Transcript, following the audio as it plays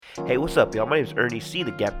Hey, what's up, y'all? My name is Ernie C,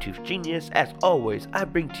 the Gap Tooth Genius. As always, I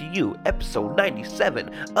bring to you episode 97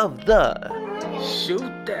 of the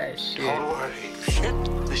Shoot that shit. Don't worry. Shit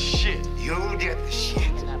the shit. You'll get the shit.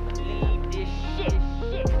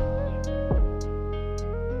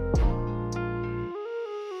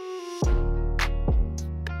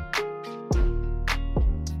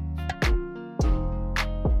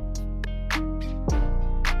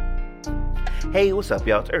 Hey, what's up,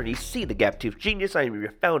 y'all? It's Ernie C, the Gap Tooth Genius. I am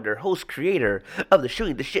your founder, host, creator of the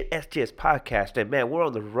Shooting the Shit STS podcast. And man, we're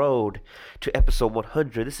on the road to episode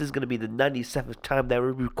 100. This is going to be the 97th time that we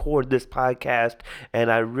record this podcast. And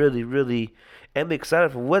I really am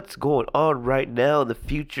excited for what's going on right now in the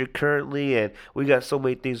future currently. And we got so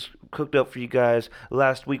many things cooked up for you guys.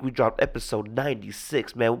 Last week we dropped episode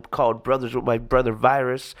 96, man, called Brothers with My Brother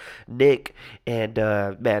Virus, Nick. And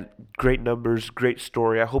man, great numbers, great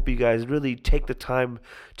story. I hope you guys really take the time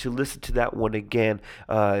to listen to that one again.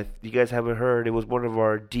 If you guys haven't heard, it was one of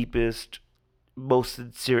our deepest, most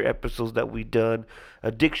sincere episodes that we've done.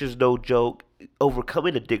 Addiction's no joke.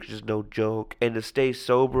 Overcoming addiction is no joke, and to stay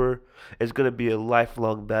sober is going to be a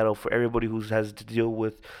lifelong battle for everybody who has to deal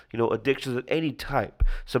with, addictions of any type.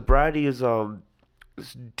 Sobriety is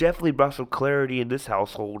it's definitely brought some clarity in this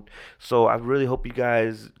household. So I really hope you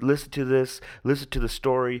guys listen to this, listen to the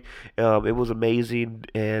story. It was amazing,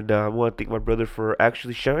 and I want to thank my brother for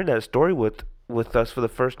actually sharing that story with us for the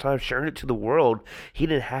first time, sharing it to the world. He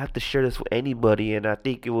didn't have to share this with anybody, and I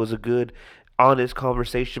think it was a good, honest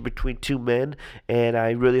conversation between two men, and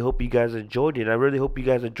I really hope you guys enjoyed it. I really hope you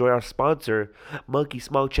guys enjoy our sponsor, Monkey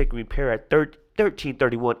Small Check and Repair at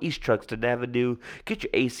 1331 East Truxtun Avenue. Get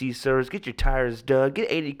your AC service, get your tires done,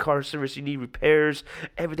 get any car service you need, repairs.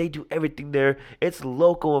 They do everything there. It's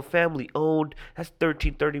local and family owned. That's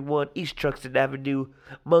 1331 East Truxtun Avenue.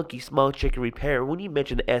 Monkey Small Check and Repair. When you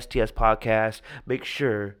mention the STS podcast, make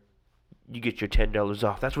sure you get your $10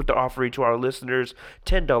 off. That's what they're offering to our listeners,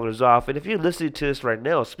 $10 off. And if you're listening to this right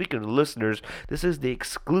now, speaking of listeners, this is the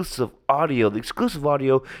exclusive audio. The exclusive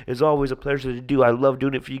audio is always a pleasure to do. I love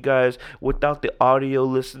doing it for you guys. Without the audio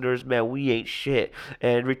listeners, man, we ain't shit.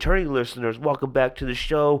 And returning listeners, welcome back to the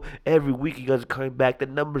show. Every week you guys are coming back. The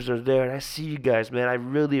numbers are there, and I see you guys, man. I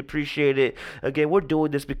really appreciate it. Again, we're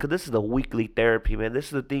doing this because this is a weekly therapy, man. This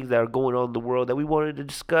is the things that are going on in the world that we wanted to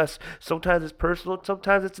discuss. Sometimes it's personal,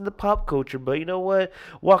 sometimes it's in the pop culture. But you know what?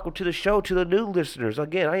 Welcome to the show, to the new listeners.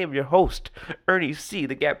 Again, I am your host, Ernie C,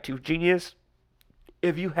 the Gap Tooth Genius.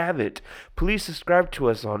 If you haven't, please subscribe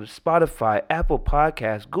to us on Spotify, Apple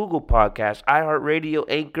Podcasts, Google Podcasts, iHeartRadio,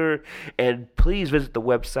 Anchor, and please visit the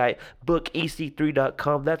website,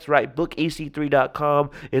 bookec3.com. That's right,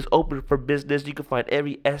 bookec3.com is open for business. You can find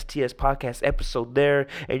every STS podcast episode there,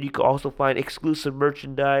 and you can also find exclusive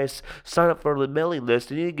merchandise. Sign up for the mailing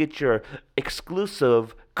list, and you can get your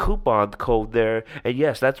exclusive coupon code there. And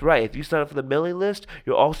yes, that's right, if you sign up for the mailing list,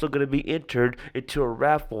 you're also going to be entered into a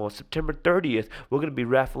raffle on September 30th. We're going to be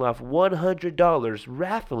raffling off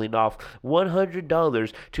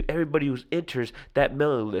 $100 to everybody who enters that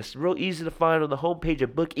mailing list. Real easy to find on the homepage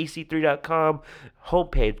of bookec3.com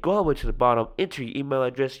homepage. Go all the way to the bottom, enter your email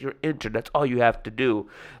address, you're entered. That's all you have to do,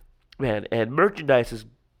 man. And merchandise is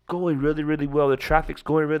going really well. The traffic's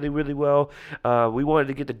going really well. We wanted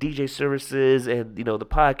to get the DJ services and the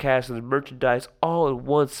podcast and the merchandise all in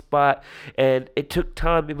one spot, and it took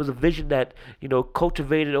time. It was a vision that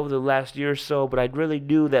cultivated over the last year or so, but I really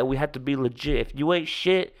knew that we had to be legit. If you ain't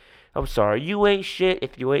shit, I'm sorry, you ain't shit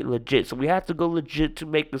if you ain't legit. So we have to go legit to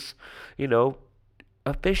make us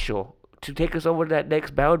official, to take us over that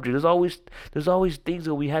next boundary. There's always things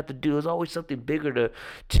that we have to do. There's always something bigger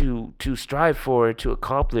to strive for and to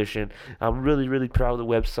accomplish. And I'm really proud of the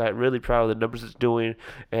website, really proud of the numbers it's doing.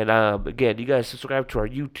 And again, you guys subscribe to our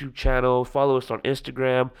YouTube channel, follow us on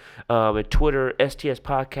Instagram and Twitter, STS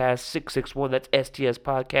Podcast 661. That's STS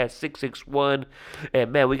Podcast 661.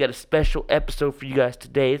 And man, we got a special episode for you guys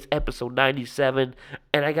today. It's episode 97,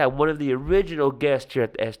 and I got one of the original guests here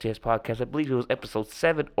at the STS Podcast. I believe it was episode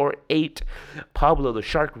 7 or 8. Pablo the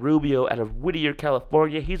Shark Rubio out of Whittier,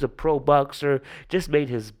 California. He's a pro boxer. Just made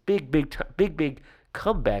his big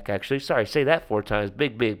comeback, actually. Sorry, say that 4 times.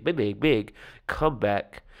 Big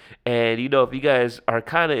comeback. And, if you guys are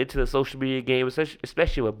kind of into the social media game,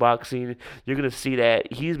 especially with boxing, you're going to see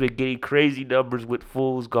that he's been getting crazy numbers with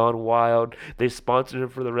Fools Gone Wild. They sponsored him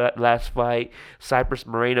for the last fight. Cypress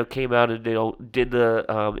Moreno came out and did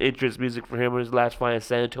the entrance music for him in his last fight in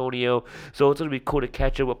San Antonio. So it's going to be cool to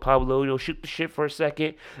catch up with Pablo, shoot the shit for a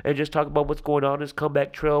second and just talk about what's going on in his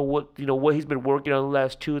comeback trail, what he's been working on the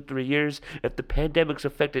last 2 or 3 years. If the pandemic's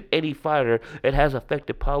affected any fighter, it has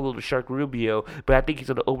affected Pablo the Shark Rubio, but I think he's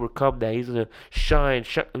going to overcome that. He's gonna shine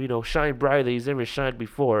brighter than he's ever shined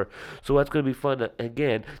before. So that's gonna be fun.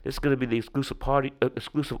 Again, this is gonna be the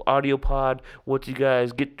exclusive audio pod. Once you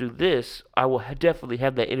guys get through this, I will definitely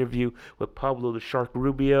have that interview with Pablo the Shark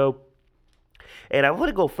Rubio. And I want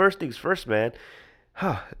to go first things first, man.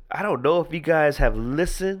 I don't know if you guys have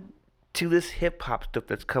listened to this hip hop stuff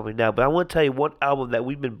that's coming now, but I want to tell you one album that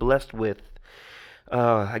we've been blessed with.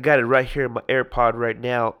 I got it right here in my AirPod right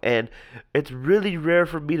now, and it's really rare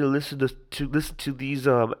for me to listen to these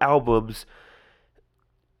albums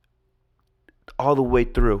all the way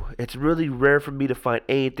through. It's really rare for me to find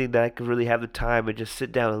anything that I can really have the time and just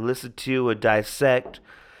sit down and listen to and dissect.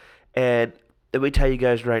 And let me tell you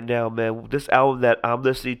guys right now, man, this album that I'm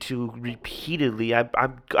listening to repeatedly, I'm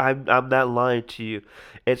not lying to you.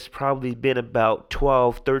 It's probably been about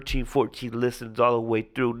 12, 13, 14 listens all the way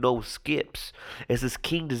through, no skips. It's this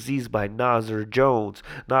King Disease by Nasir Jones.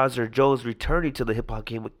 Nasir Jones returning to the hip hop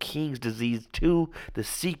game with King's Disease 2, the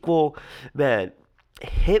sequel. Man,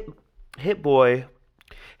 Hit Boy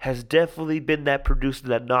has definitely been that producer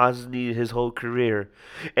that Nas has needed his whole career.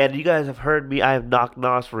 And you guys have heard me, I have knocked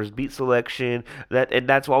Nas for his beat selection.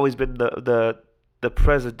 That's always been the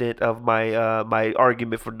president of my my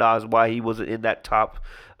argument for Nas, why he wasn't in that top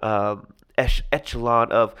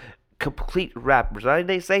echelon of complete rappers. I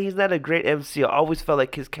didn't say he's not a great MC. I always felt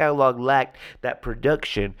like his catalog lacked that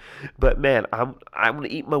production. But man, I'm gonna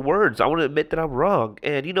eat my words. I want to admit that I'm wrong.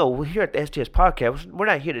 And we're here at the STS podcast. We're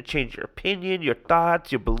not here to change your opinion, your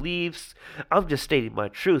thoughts, your beliefs. I'm just stating my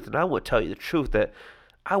truth, and I want to tell you the truth that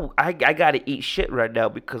I gotta eat shit right now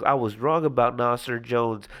because I was wrong about Nasir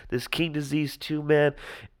Jones. This King Disease 2, man.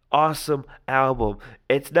 Awesome album.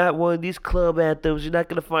 It's not one of these club anthems. You're not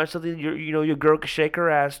gonna find something your girl can shake her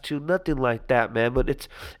ass to. Nothing like that, man. But it's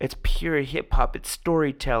pure hip hop. It's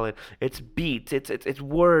storytelling. It's beats. It's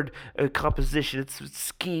word composition. It's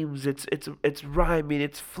schemes. It's rhyming.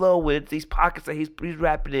 It's flowing. It's these pockets that he's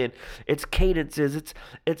rapping in. It's cadences.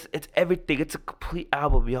 It's everything. It's a complete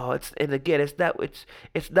album, y'all. It's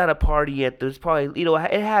not a party anthem. It's probably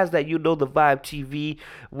it has that the vibe TV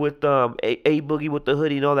with a Boogie with the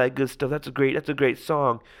hoodie and all that good stuff. That's a great song.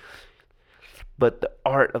 But the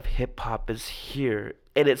art of hip hop is here.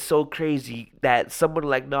 And it's so crazy that someone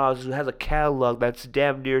like Nas, who has a catalog that's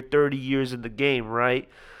damn near 30 years in the game, right,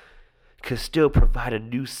 could still provide a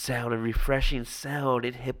new sound, a refreshing sound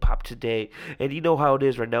in hip hop today. And you know how it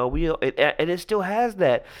is right now. And it still has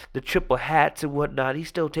that, the triple hats and whatnot. He's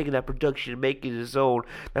still taking that production and making it his own.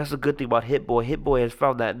 That's the good thing about Hit Boy. Hit Boy has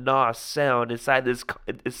found that Nas sound inside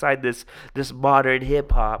this modern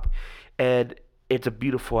hip hop, and it's a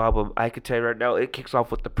beautiful album. I can tell you right now, it kicks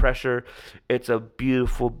off with The Pressure. It's a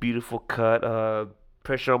beautiful, beautiful cut.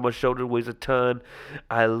 Pressure on My Shoulder weighs a ton.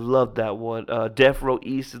 I love that one. Death Row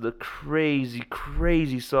East is a crazy,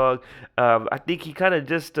 crazy song. I think he kind of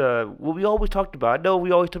just, what we always talked about. I know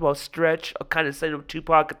we always talk about Stretch. I kind of sent him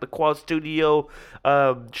Tupac at the Quad Studio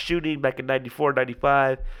shooting back in 94,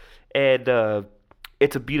 95. And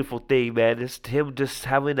it's a beautiful thing, man. It's him just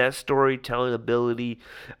having that storytelling ability.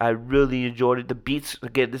 I really enjoyed it. The beats,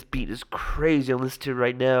 again, this beat is crazy. I'm listening to it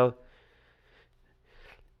right now.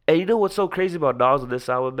 And you know what's so crazy about Nas on this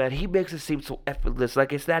album, man? He makes it seem so effortless.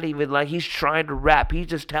 Like, it's not even like he's trying to rap. He's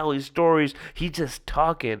just telling stories. He's just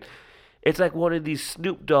talking. It's like one of these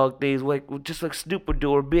Snoop Dogg things, just like Snoop would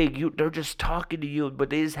do or Big. They're just talking to you,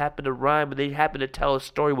 but they just happen to rhyme, and they happen to tell a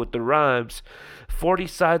story with the rhymes. 40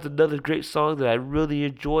 Sides, another great song that I really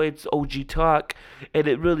enjoy. It's OG Talk, and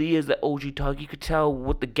it really is that OG Talk. You could tell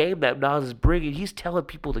with the game that Nas is bringing, he's telling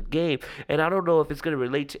people the game. And I don't know if it's going to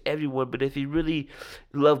relate to everyone, but if you really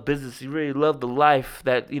love business, you really love the life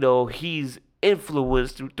that, he's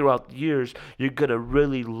influenced throughout the years, you're going to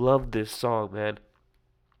really love this song, man.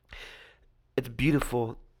 It's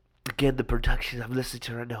beautiful. Again, the production I'm listening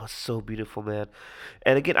to right now is so beautiful, man.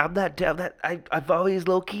 And again, I've always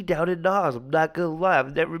low-key doubted Nas. I'm not gonna lie.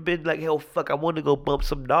 I've never been like, hell, fuck, I want to go bump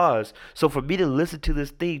some Nas. So for me to listen to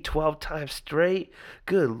this thing 12 times straight,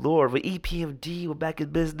 good lord. With EPMD, we're back in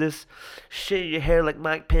business. Shit in your hair like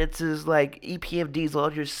Mike Pence's, like EPMD's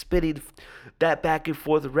on your spitting that back and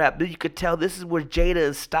forth rap. Then you could tell this is where Jada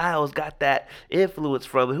and Styles got that influence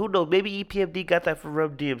from. And who knows, maybe EPMD got that from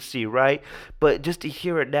Run DMC, right? But just to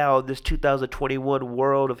hear it now in this 2021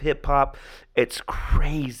 world of hip hop, it's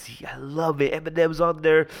crazy. I love it. Eminem's on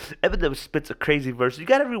there. Eminem spits a crazy verse. You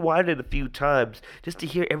gotta rewind it a few times just to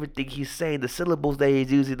hear everything he's saying, the syllables that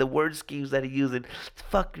he's using, the word schemes that he's using. It's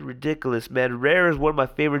fucking ridiculous, man. Rare is one of my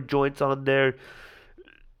favorite joints on there.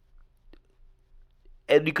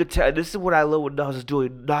 And you could tell, this is what I love what Nas is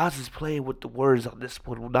doing. Nas is playing with the words on this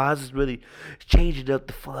one. Nas is really changing up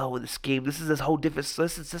the flow and the scheme. This is this whole different.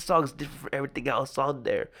 This song is different from everything else on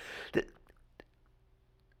there.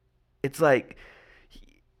 It's like,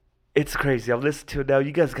 it's crazy. I'm listening to it now.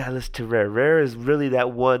 You guys gotta listen to Rare. Rare is really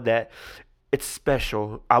that one that it's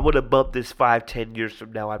special. I'm gonna bump this 5, 10 years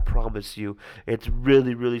from now. I promise you. It's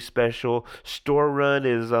really, really special. Store Run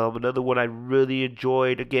is another one I really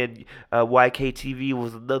enjoyed. Again, YKTV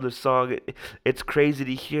was another song. It's crazy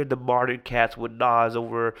to hear the modern cats with Nas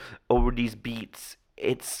over these beats.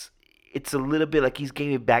 It's a little bit like he's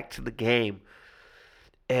getting back to the game.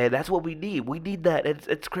 And that's what we need. We need that.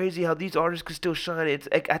 It's crazy how these artists can still shine.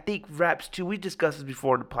 I think raps too. We discussed this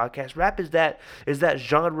before in the podcast. Rap is that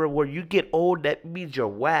genre where you get old. That means you're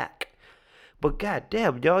whack. But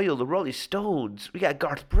goddamn, y'all, the Rolling Stones. We got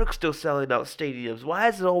Garth Brooks still selling out stadiums. Why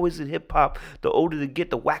is it always in hip hop? The older you get,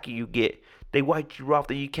 the wackier you get. They write you off.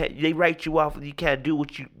 They write you off, and you can't do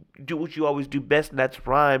what you always do best, and that's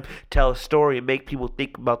rhyme, tell a story, and make people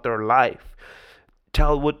think about their life.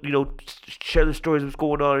 Tell what share the stories of what's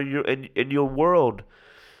going on in your world.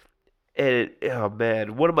 And oh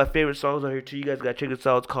man, one of my favorite songs on here too. You guys gotta check this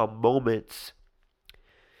out. It's called Moments,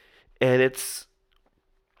 and it's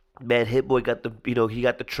man. Hit Boy got he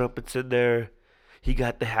got the trumpets in there, he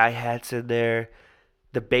got the hi hats in there.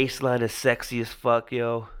 The bass line is sexy as fuck,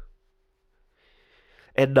 yo.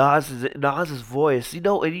 And Nas's voice,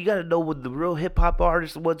 and you gotta know when the real hip hop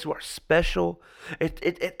artists, the ones who are special,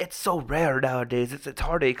 it's so rare nowadays. It's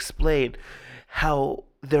hard to explain how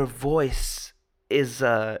their voice is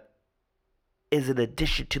an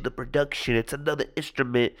addition to the production. It's another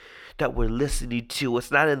instrument that we're listening to.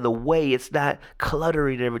 It's not in the way. It's not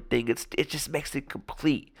cluttering everything. It just makes it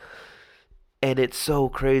complete. And it's so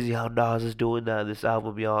crazy how Nas is doing that on this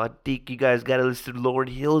album, y'all. I think you guys gotta listen to Lauryn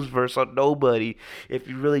Hill's verse on Nobody. If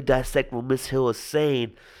you really dissect what Miss Hill is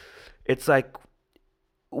saying, it's like,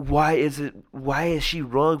 why is she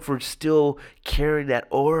wrong for still carrying that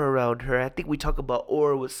aura around her? I think we talk about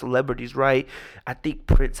aura with celebrities, right? I think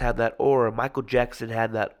Prince had that aura. Michael Jackson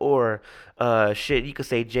had that aura. You could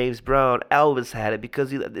say James Brown, Elvis had it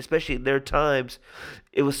because especially in their times,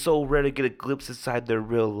 it was so rare to get a glimpse inside their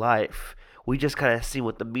real life. We just kind of see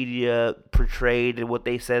what the media portrayed and what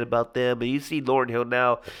they said about them. And you see Lauryn Hill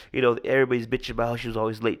now, everybody's bitching about how she was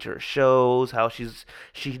always late to her shows, how she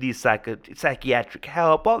needs psychiatric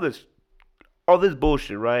help, all this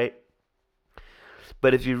bullshit, right?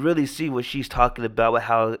 But if you really see what she's talking about,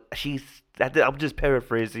 how I'm just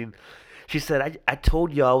paraphrasing. She said, I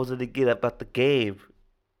told you I was going to get up out the game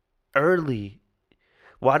early.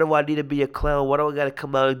 Why do I need to be a clown? Why do I got to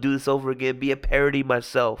come out and do this over again, be a parody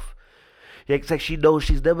myself? Yeah, it's like she knows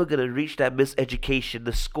she's never going to reach that miseducation,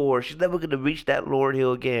 the score. She's never going to reach that Lauryn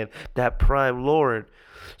Hill again, that prime Lauryn.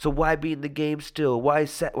 So why be in the game still? Why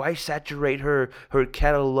saturate her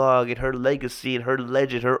catalog and her legacy and her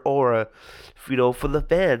legend, her aura, for the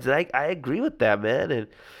fans? And I agree with that, man. And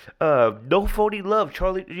No Phony Love,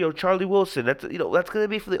 Charlie Wilson. That's going to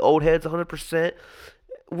be for the old heads 100%.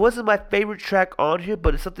 Wasn't my favorite track on here,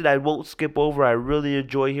 but it's something I won't skip over. I really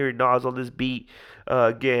enjoy hearing Nas on this beat.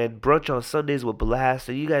 Again, Brunch on Sundays with Blast,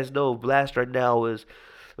 and you guys know Blast right now is,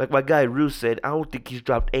 like my guy Roos said, I don't think he's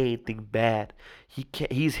dropped anything bad.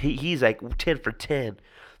 He's like 10 for 10,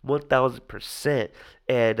 1,000%.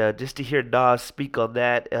 And just to hear Nas speak on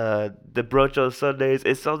that, the Brunch on Sundays,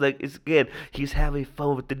 it sounds like he's having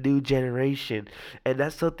fun with the new generation, and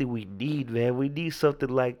that's something we need, man. We need something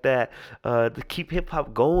like that to keep hip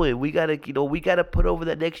hop going. We gotta put over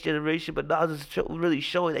that next generation, but Nas is really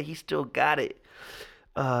showing that he still got it.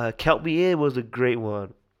 Count Me In was a great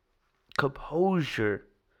one. Composure.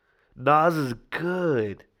 Nas is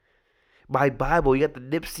good. My Bible, you got the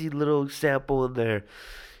Nipsey little sample in there.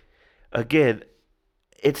 Again,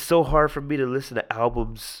 it's so hard for me to listen to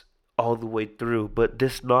albums all the way through, but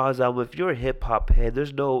this Nas album, if you're a hip hop head,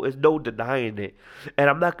 there's no denying it. And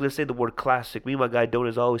I'm not gonna say the word classic. Me and my guy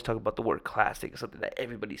Donuts always talk about the word classic. It's something that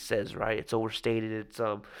everybody says, right? It's overstated. It's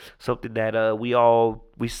something that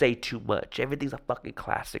we say too much. Everything's a fucking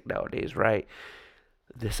classic nowadays, right?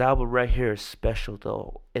 This album right here is special,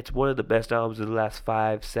 though. It's one of the best albums in the last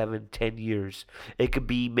 5, 7, 10 years. It could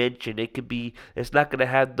be mentioned. It's not going to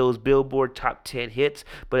have those Billboard top 10 hits,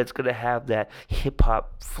 but it's going to have that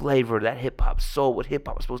hip-hop flavor, that hip-hop soul, what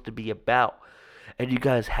hip-hop is supposed to be about. And you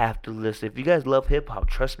guys have to listen. If you guys love hip-hop,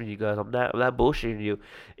 trust me, you guys, I'm not bullshitting you.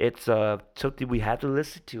 It's something we have to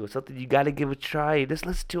listen to. It's something you got to give a try. Just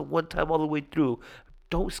listen to it one time all the way through.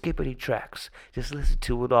 Don't skip any tracks. Just listen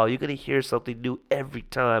to it all. You're going to hear something new every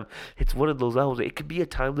time. It's one of those albums. It could be a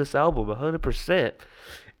timeless album, 100%.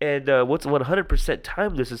 And what's 100%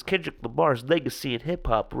 timeless is Kendrick Lamar's legacy in hip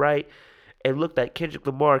hop, right? And look, that Kendrick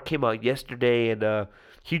Lamar came out yesterday, and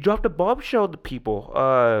he dropped a bombshell on the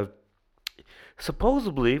people.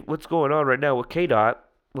 Supposedly, what's going on right now with K Dot,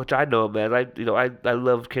 which I know, man. I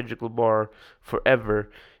love Kendrick Lamar forever,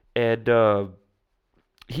 and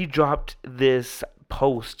he dropped this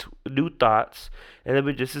post, New Thoughts, and let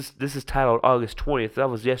me just this is titled August 20th. That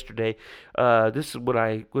was yesterday. This is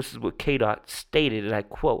what K Dot stated, and I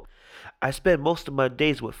quote: I spend most of my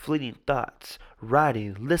days with fleeting thoughts,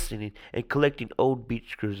 riding, listening, and collecting old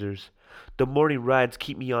beach cruisers. The morning rides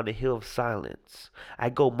keep me on a hill of silence. I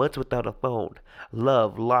go months without a phone.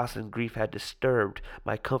 Love, loss, and grief had disturbed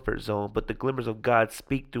my comfort zone, but the glimmers of God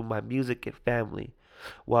speak through my music and family.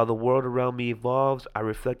 While the world around me evolves, I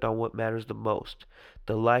reflect on what matters the most,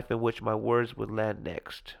 the life in which my words would land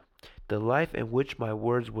next. The life in which my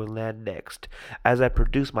words will land next. As I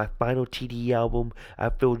produce my final TDE album, I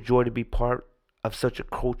feel joy to be part of such a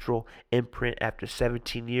cultural imprint after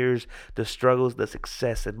 17 years, the struggles, the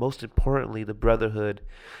success, and most importantly, the brotherhood.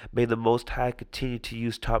 May the Most High continue to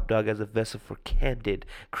use Top Dog as a vessel for candid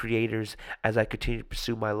creators as I continue to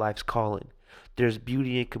pursue my life's calling. There's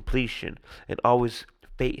beauty in completion and always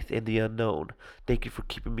faith in the unknown. Thank you for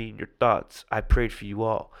keeping me in your thoughts. I prayed for you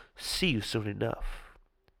all. See you soon enough.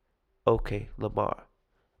 Okay, Lamar.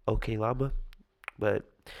 Okay, Llama. But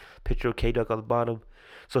picture of K-Duck on the bottom.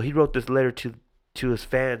 So he wrote this letter to his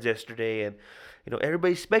fans yesterday, and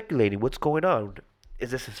everybody's speculating what's going on.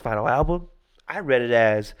 Is this his final album? I read it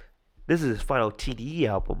as this is his final TDE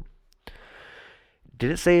album.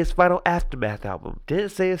 Didn't say his final Aftermath album. Didn't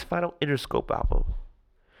say his final Interscope album.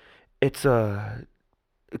 It's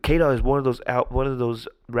K-Dot is one of those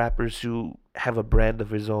rappers who have a brand of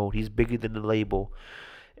his own. He's bigger than the label,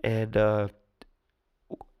 and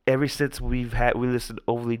ever since we listened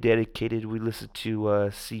Overly Dedicated, we listened to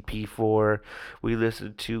CP4, we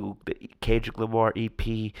listened to the Kendrick Lamar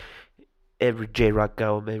EP, every J-Rock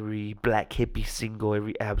album, every Black Hippie single,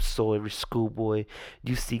 every Ab-Soul, every Schoolboy.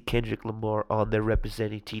 You see Kendrick Lamar on there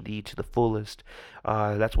representing TD to the fullest.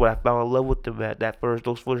 That's what I fell in love with them at.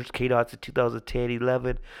 Those first K-Dots in 2010,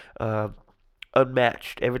 11,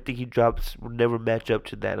 unmatched. Everything he drops will never match up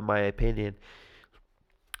to that, in my opinion.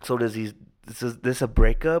 So is this a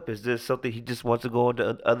breakup? Is this something he just wants to go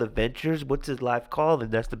into other ventures? What's his life called?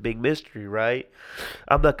 And that's the big mystery, right?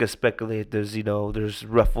 I'm not gonna speculate. There's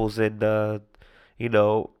ruffles and how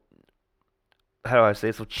do I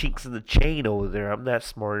say, some chinks in the chain over there. I'm not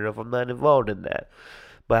smart enough. I'm not involved in that.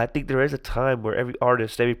 But I think there is a time where every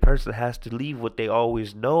artist, every person has to leave what they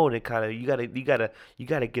always know, and kind of you gotta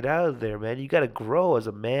get out of there, man. You gotta grow as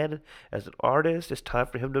a man, as an artist. It's time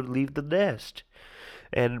for him to leave the nest.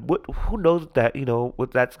 And who knows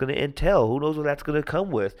what that's gonna entail? Who knows what that's gonna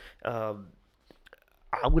come with? I'm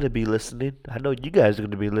gonna be listening. I know you guys are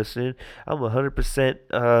gonna be listening. I'm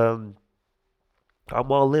 100%.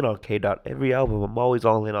 I'm all in on K Dot. Every album, I'm always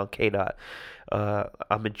all in on K Dot.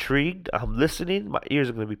 I'm intrigued. I'm listening. My ears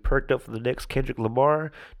are going to be perked up for the next Kendrick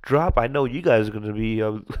Lamar drop. I know you guys are going to be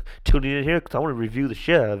tuning in here because I want to review the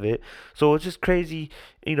shit out of it. So it's just crazy,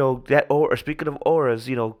 that aura. Speaking of auras,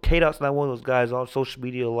 K Dot's not one of those guys on social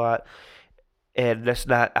media a lot, and that's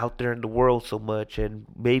not out there in the world so much. And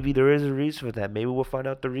maybe there is a reason for that. Maybe we'll find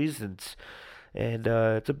out the reasons. And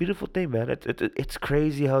it's a beautiful thing, man. It's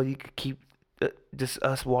crazy how you could keep just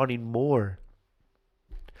us wanting more.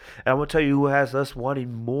 And I'm going to tell you who has us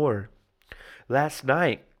wanting more. Last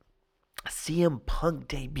night, CM Punk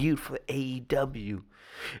debuted for AEW.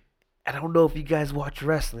 I don't know if you guys watch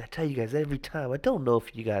wrestling. I tell you guys every time, I don't know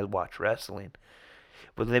if you guys watch wrestling.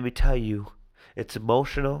 But let me tell you, it's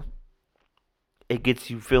emotional. It gets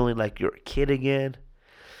you feeling like you're a kid again.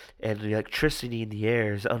 And the electricity in the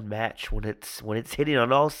air is unmatched when it's hitting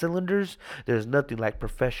on all cylinders. There's nothing like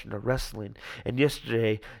professional wrestling. And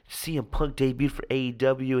yesterday, CM Punk debuted for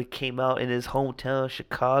AEW. It came out in his hometown,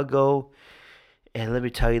 Chicago. And let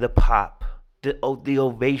me tell you, the pop, the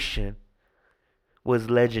ovation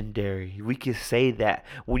was legendary. We can say that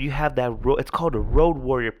when you have that, it's called a Road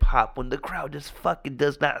Warrior pop. When the crowd just fucking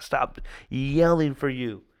does not stop yelling for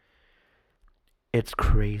you, it's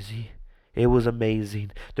crazy. It was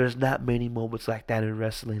amazing. There's not many moments like that in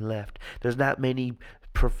wrestling left. There's not many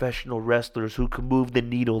professional wrestlers who can move the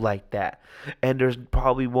needle like that. And there's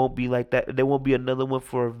probably won't be like that. There won't be another one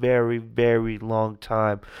for a very, very long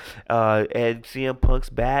time. And CM Punk's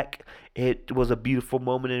back. It was a beautiful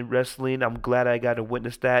moment in wrestling. I'm glad I got to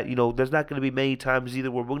witness that. There's not going to be many times either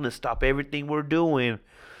where we're going to stop everything we're doing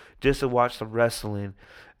just to watch some wrestling.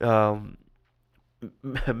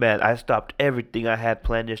 Man, I stopped everything I had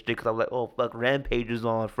planned yesterday because I was like, oh, fuck, Rampage is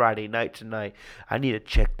on Friday night tonight. I need to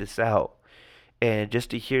check this out. And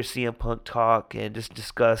just to hear CM Punk talk and just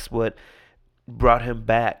discuss what brought him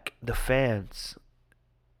back, the fans,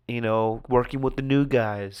 working with the new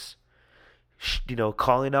guys,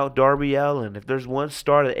 calling out Darby Allin. If there's one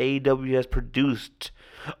star that AEW has produced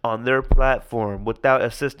on their platform without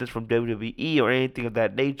assistance from WWE or anything of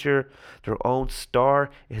that nature, their own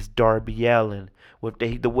star is Darby Allin.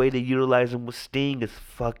 The way they utilize him with Sting is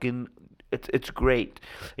fucking it's great.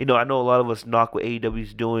 I know a lot of us knock what AEW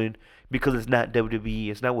is doing because it's not WWE.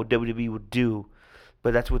 It's not what WWE would do.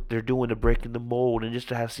 But that's what they're doing to breaking the mold, and just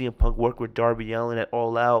to have CM Punk work with Darby Allin at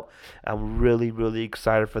All Out, I'm really, really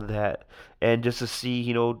excited for that. And just to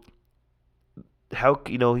see, how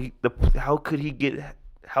how could he get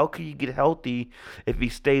healthy if he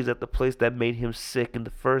stays at the place that made him sick in the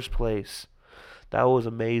first place? That was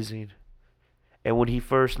amazing. And when he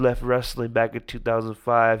first left wrestling back in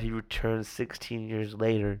 2005, he returned 16 years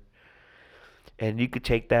later. And you could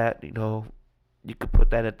take that, you could put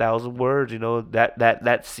that in 1,000 words.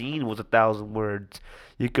 That scene was 1,000 words.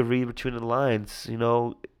 You could read between the lines.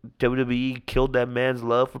 WWE killed that man's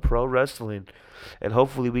love for pro wrestling, and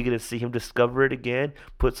hopefully we get to see him discover it again,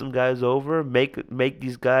 put some guys over, make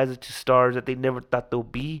these guys into stars that they never thought they'll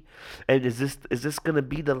be. And is this gonna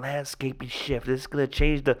be the landscaping shift? Is this gonna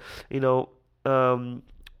change the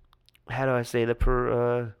how do I say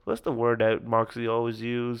what's the word that Moxley always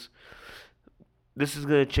use? This is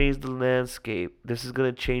gonna change the landscape. This is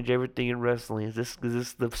gonna change everything in wrestling. Is this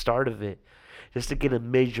the start of it? Just to get a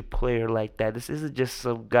major player like that. This isn't just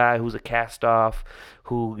some guy who's a cast off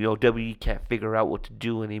who, WWE can't figure out what to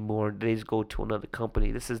do anymore. They just go to another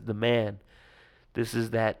company. This is the man. This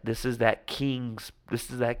is that king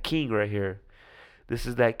right here. This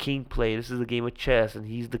is that king play. This is a game of chess, and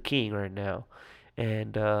he's the king right now.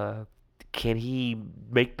 And can he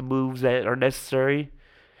make the moves that are necessary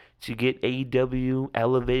to get AEW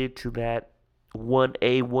elevated to that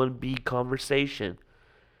 1A, 1B conversation?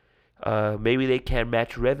 Maybe they can't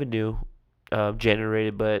match revenue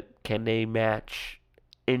generated, but can they match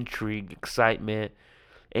intrigue, excitement,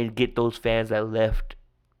 and get those fans that left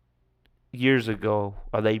years ago?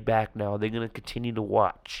 Are they back now? Are they going to continue to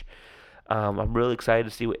watch? I'm really excited to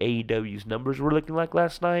see what AEW's numbers were looking like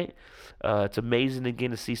last night. It's amazing again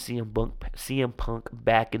to see CM Punk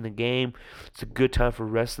back in the game. It's a good time for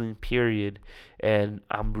wrestling, period. And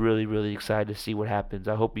I'm really, really excited to see what happens.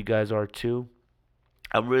 I hope you guys are too.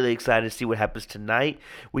 I'm really excited to see what happens tonight.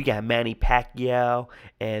 We got Manny Pacquiao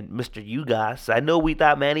and Mr. Ugas. I know we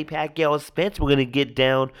thought Manny Pacquiao and Spence were going to get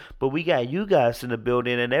down, but we got Ugas in the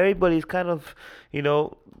building, and everybody's kind of,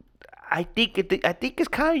 I think it's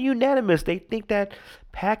kind of unanimous. They think that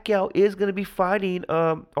Pacquiao is going to be fighting,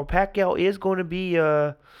 or Pacquiao is going to be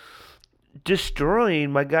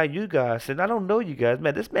destroying my guy Ugas. And I don't know you guys,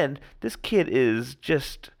 man. This kid is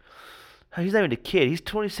just. He's not even a kid. He's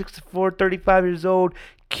 26 to 4, 35 years old.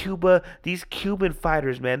 Cuba, these Cuban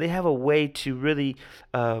fighters, man, they have a way to really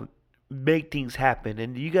make things happen.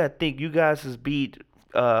 And you got to think, you guys has beat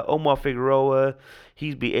Omar Figueroa.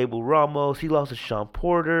 He's beat Abel Ramos. He lost to Sean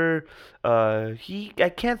Porter. I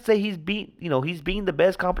can't say he's beating the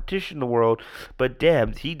best competition in the world, but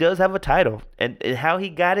damn, he does have a title. And how he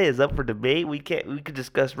got it is up for debate. We could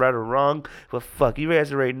discuss right or wrong, but fuck, you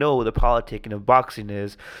guys already know what the politicking of boxing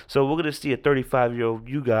is. So we're gonna see a 35-year-old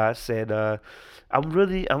Ugas, and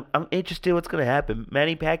I'm interested in what's gonna happen.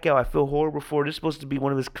 Manny Pacquiao, I feel horrible for. This is supposed to be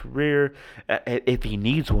one of his career, if he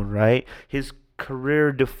needs one, right? His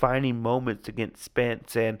career-defining moments against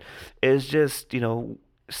Spence, and it's just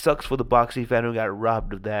sucks for the boxing fan who got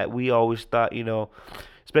robbed of that. We always thought,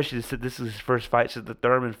 especially this is his first fight since the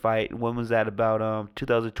Thurman fight. When was that? About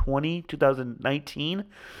 2020, 2019.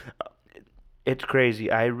 It's crazy.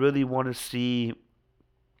 I really want to see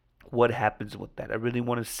what happens with that. I really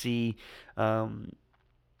want to see.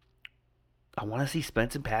 I want to see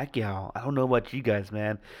Spence and Pacquiao. I don't know about you guys,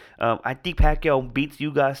 man. I think Pacquiao beats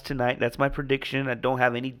you guys tonight. That's my prediction. I don't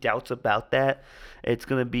have any doubts about that. It's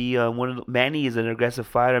gonna be Manny is an aggressive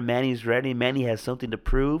fighter. Manny's ready. Manny has something to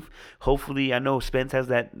prove. Hopefully, I know Spence has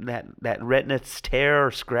that retina tear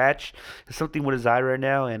or scratch. There's something with his eye right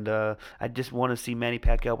now, and I just want to see Manny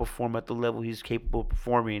Pacquiao perform at the level he's capable of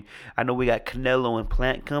performing. I know we got Canelo and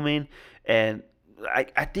Plant coming, and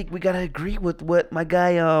I think we gotta agree with what my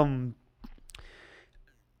guy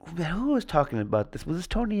Man, who was talking about this? Was this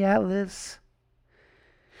Tony Atlas?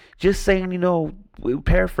 Just saying,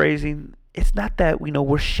 paraphrasing, it's not that, we're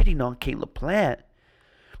shitting on Caleb Plant,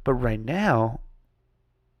 but right now,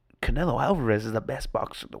 Canelo Alvarez is the best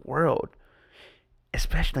boxer in the world.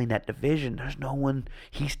 especially in that division. There's no one.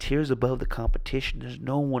 He's tiers above the competition. There's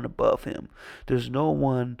no one above him. There's no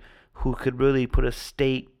one who could really put a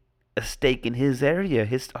stake in his area,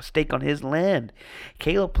 a stake on his land.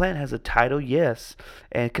 Caleb Plant has a title, yes,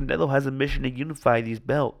 and Canelo has a mission to unify these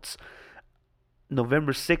belts.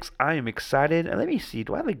 November 6th, I am excited. And let me see,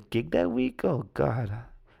 do I have a gig that week? Oh, God.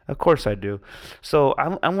 Of course I do. So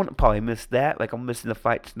I'm going to probably miss that. Like, I'm missing the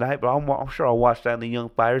fight tonight, but I'm sure I'll watch that on the Young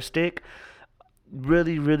Fire Stick.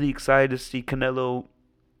 Really, really excited to see Canelo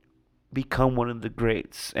become one of the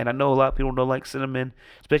greats. And I know a lot of people don't like Cinnamon,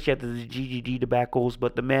 especially after the GGG debacles,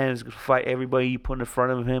 but the man is going to fight everybody you put in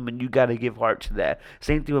front of him, and you got to give heart to that.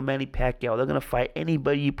 Same thing with Manny Pacquiao. They're going to fight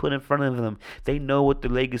anybody you put in front of them. They know what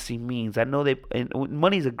their legacy means. I know and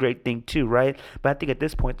money's a great thing too, right? But I think at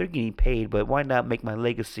this point they're getting paid, but why not make my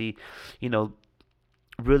legacy,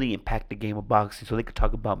 really impact the game of boxing so they could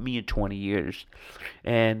talk about me in 20 years.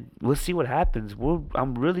 And we'll see what happens.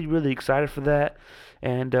 I'm really, really excited for that.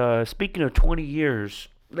 And speaking of 20 years,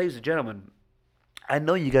 ladies and gentlemen, I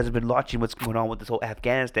know you guys have been watching what's going on with this whole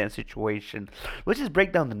Afghanistan situation. Let's just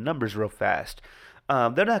break down the numbers real fast.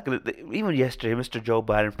 They're not going to, even yesterday, Mr. Joe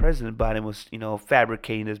Biden, President Biden was,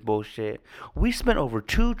 fabricating this bullshit. We spent over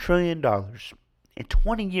 $2 trillion in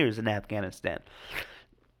 20 years in Afghanistan.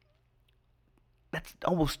 That's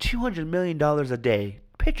almost $200 million a day.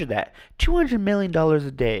 Picture that. $200 million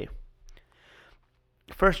a day.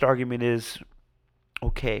 First argument is,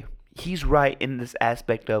 okay, he's right in this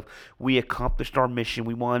aspect of we accomplished our mission.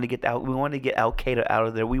 We wanted to get Al Qaeda out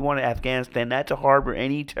of there. We wanted Afghanistan not to harbor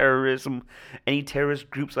any terrorist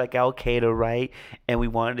groups like Al Qaeda, right? And we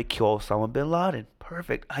wanted to kill Osama bin Laden.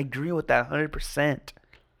 Perfect. I agree with that 100%.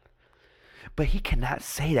 But he cannot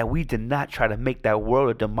say that we did not try to make that world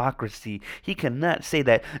a democracy. He cannot say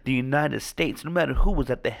that the United States, no matter who was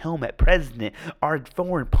at the helm at president, our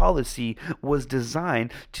foreign policy was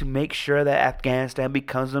designed to make sure that Afghanistan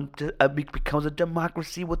becomes a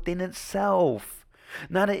democracy within itself,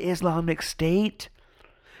 not an Islamic state.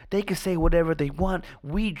 They can say whatever they want.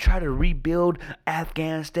 We try to rebuild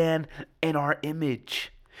Afghanistan in our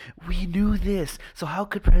image. We knew this. So how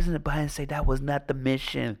could President Biden say that was not the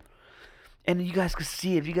mission? And you guys can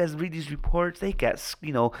see, if you guys read these reports, they got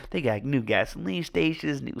new gasoline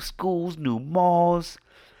stations, new schools, new malls,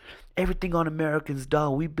 everything on Americans'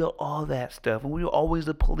 dollar. We built all that stuff, and we were always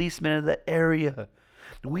the policemen of the area.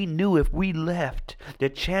 We knew if we left, the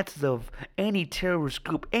chances of any terrorist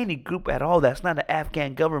group, any group at all that's not an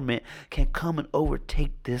Afghan government, can come and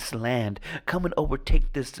overtake this land, come and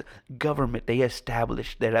overtake this government they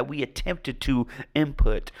established there that we attempted to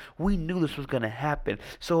input. We knew this was going to happen.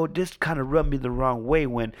 So this kind of rubbed me the wrong way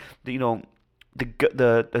when, the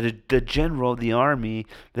general of the army,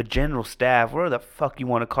 the general staff, whatever the fuck you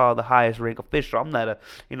want to call the highest rank official. I'm not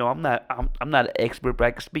an expert, but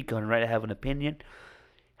I can speak on it, right? I have an opinion.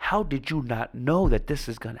 How did you not know that this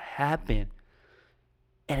is going to happen?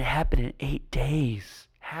 And it happened in 8 days.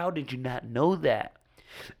 How did you not know that?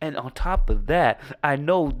 And on top of that, I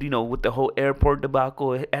know, with the whole airport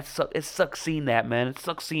debacle, it sucks seeing that, man. It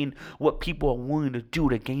sucks seeing what people are willing to do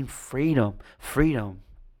to gain freedom. Freedom's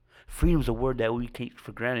a word that we take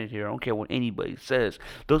for granted here. I don't care what anybody says.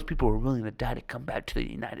 Those people were willing to die to come back to the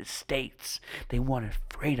United States. They wanted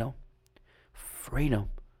freedom.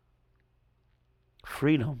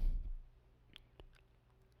 Freedom.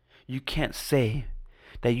 You can't say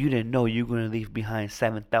that you didn't know you were going to leave behind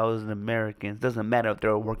 7,000 Americans. Doesn't matter if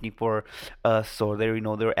they're working for us or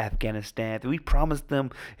they're Afghanistan. If we promised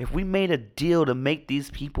them, if we made a deal to make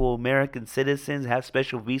these people American citizens, have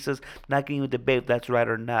special visas, not going to debate if that's right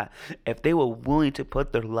or not. If they were willing to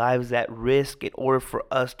put their lives at risk in order for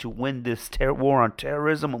us to win this war on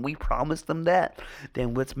terrorism, and we promised them that,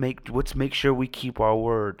 then let's make sure we keep our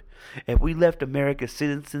word. If we left American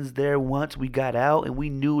citizens there once we got out and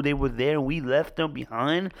we knew they were there and we left them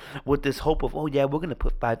behind with this hope of, oh yeah, we're going to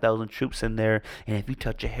put 5,000 troops in there, and if you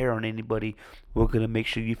touch a hair on anybody, we're going to make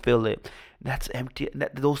sure you feel it. That's empty.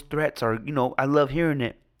 Those threats are, I love hearing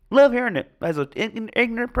it. As an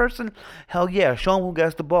ignorant person, hell yeah, show them who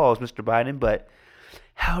got the balls, Mr. Biden. But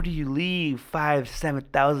how do you leave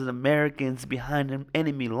 7,000 Americans behind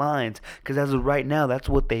enemy lines? Because as of right now, that's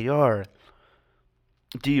what they are.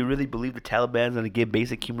 Do you really believe the Taliban is going to give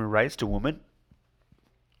basic human rights to women?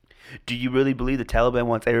 Do you really believe the Taliban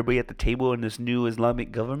wants everybody at the table in this new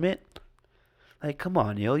Islamic government? Like, come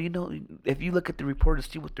on, yo. If you look at the report and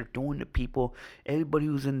see what they're doing to people, everybody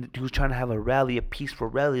who's trying to have a peaceful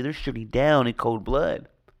rally, they're shooting down in cold blood.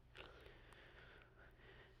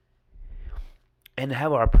 And to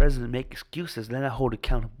have our president make excuses, then not hold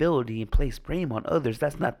accountability and place blame on others,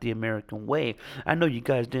 that's not the American way. I know you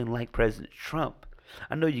guys didn't like President Trump.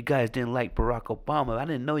 I know you guys didn't like Barack Obama. I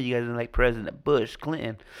didn't know you guys didn't like President Bush,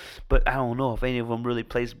 Clinton. But I don't know if any of them really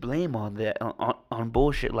place blame on that, on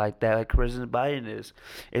bullshit like that, like President Biden is.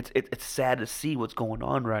 It's sad to see what's going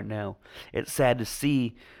on right now. It's sad to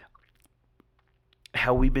see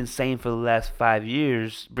how we've been saying for the last 5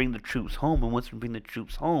 years, bring the troops home, and once we bring the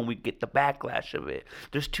troops home, we get the backlash of it.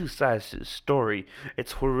 There's two sides to the story.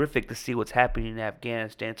 It's horrific to see what's happening in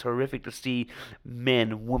Afghanistan. It's horrific to see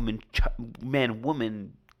women,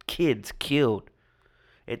 kids killed.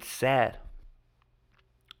 It's sad.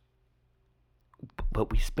 But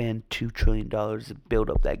we spend $2 trillion to build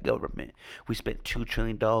up that government. We spent $2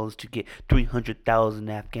 trillion to get 300,000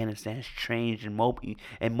 Afghanistans trained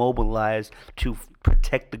and mobilized to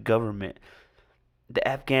protect the government. The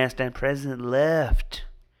Afghanistan president left.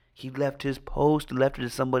 He left his post, left it to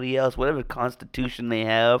somebody else, whatever constitution they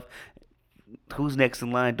have. Who's next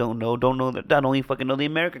in line? Don't know. Don't know. I don't even fucking know the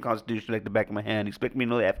American Constitution like the back of my hand. You expect me to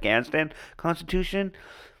know the Afghanistan Constitution?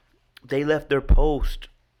 They left their post.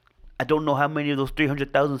 I don't know how many of those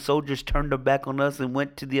 300,000 soldiers turned their back on us and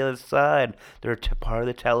went to the other side. They're part of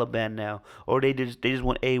the Taliban now, or they just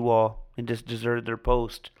went AWOL and just deserted their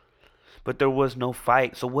post. But there was no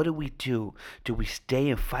fight. So what do we do? Do we stay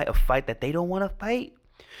and fight a fight that they don't want to fight?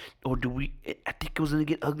 Or do we? I think it was going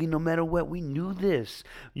to get ugly no matter what. We knew this.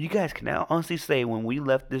 You guys can now honestly say when we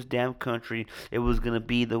left this damn country, it was going to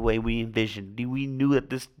be the way we envisioned. We knew that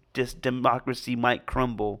this democracy might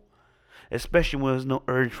crumble. Especially when there's no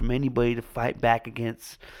urge from anybody to fight back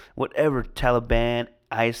against whatever Taliban,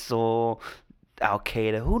 ISIL, Al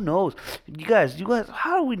Qaeda. Who knows? You guys,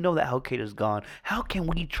 how do we know that Al Qaeda's gone? How can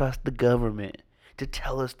we trust the government to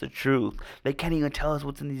tell us the truth? They can't even tell us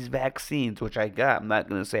what's in these vaccines, which I got. I'm not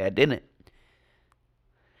going to say I didn't.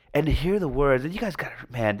 And to hear the words, and you guys got to,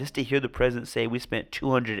 man, just to hear the president say we spent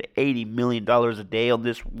 $280 million a day on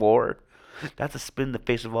this war. That's a spin in the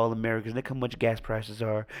face of all Americans. Look how much gas prices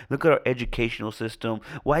are. Look at our educational system.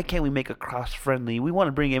 Why can't we make it cross-friendly? We want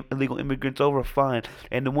to bring illegal immigrants over, fine.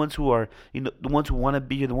 And the ones who are, the ones who want to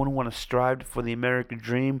be here, the ones who want to strive for the American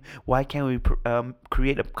dream, why can't we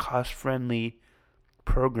create a cost-friendly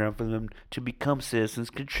program for them to become citizens,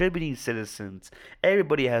 contributing citizens?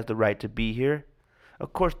 Everybody has the right to be here.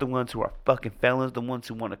 Of course, the ones who are fucking felons, the ones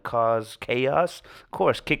who want to cause chaos, of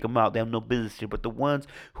course, kick them out. They have no business here. But the ones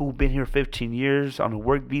who've been here 15 years on a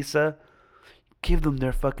work visa, give them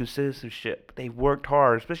their fucking citizenship. They've worked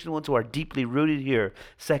hard, especially the ones who are deeply rooted here,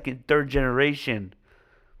 second, third generation.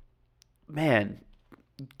 Man,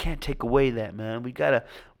 you can't take away that, man. We gotta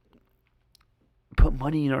put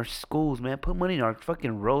money in our schools, man. Put money in our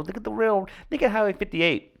fucking roads. Look at the railroad. Look at Highway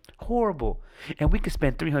 58. Horrible. And we could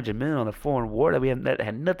spend $300 million on a foreign war that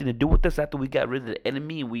had nothing to do with us after we got rid of the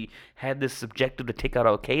enemy and we had this objective to take out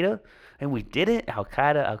Al Qaeda, and we didn't. Al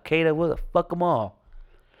Qaeda, well, fuck them all.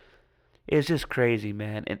 It's just crazy,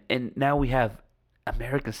 man. And now we have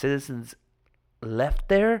American citizens left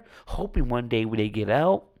there, hoping one day they get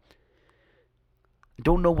out.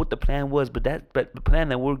 Don't know what the plan was, but the plan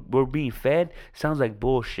that we're being fed sounds like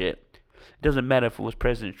bullshit. It doesn't matter if it was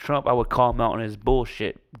President Trump. I would call him out on his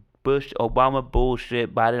bullshit. Bush, Obama,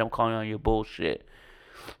 bullshit. Biden, I'm calling on your bullshit.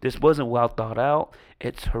 This wasn't well thought out.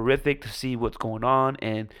 It's horrific to see what's going on,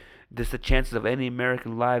 and there's the chances of any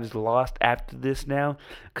American lives lost after this now,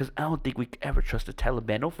 because I don't think we could ever trust the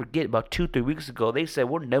Taliban. Don't forget, about 2-3 weeks ago, they said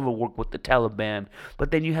we'll never work with the Taliban.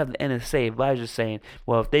 But then you have the NSA advisors saying,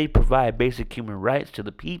 well, if they provide basic human rights to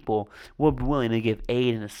the people, we'll be willing to give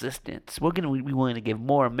aid and assistance. We're going to be willing to give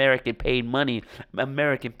more American-paid money,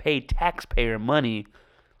 American-paid taxpayer money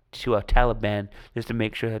to our Taliban, just to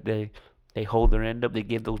make sure that they hold their end up. They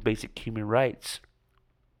give those basic human rights.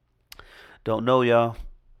 Don't know, y'all.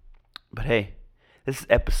 But hey, this is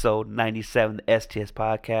episode 97 of the STS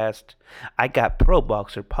podcast. I got pro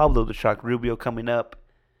boxer Pablo the Shark Rubio coming up.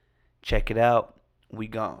 Check it out. We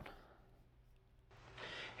gone.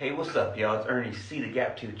 Hey, what's up, y'all? It's Ernie C, the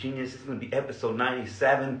Gap Tooth Genius. This is going to be episode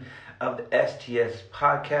 97 of the STS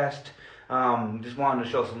podcast. Just wanted to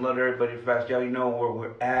show some love to everybody fast. Y'all, you know where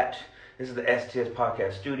we're at. This is the STS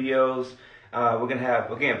Podcast Studios. We're going to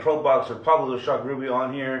have, again, pro boxer Pablo the Shark Rubio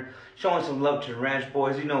on here, showing some love to the Ranch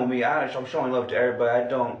Boys. You know me, I'm showing love to everybody.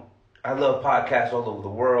 I love podcasts all over the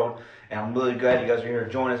world, and I'm really glad you guys are here to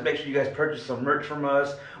join us. Make sure you guys purchase some merch from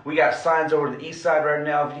us. We got signs over the east side right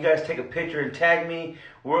now. If you guys take a picture and tag me,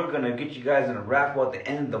 we're going to get you guys in a raffle at the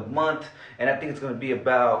end of the month. And I think it's going to be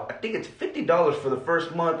it's $50 for the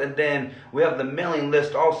first month. And then we have the mailing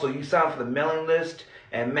list also. You sign up for the mailing list,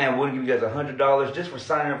 and man, we'll give you guys $100 just for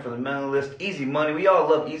signing up for the mailing list. Easy money. We all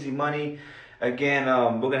love easy money. Again,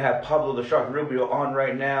 we're going to have Pablo the Shark Rubio on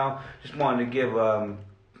right now. Just wanted to give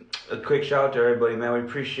a quick shout out to everybody, man. We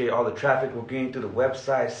appreciate all the traffic we're getting through the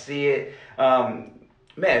website. See it.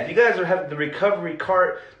 Man, if you guys are having the recovery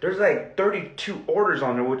cart, there's like 32 orders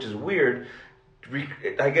on there, which is weird.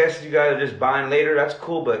 I guess you guys are just buying later. That's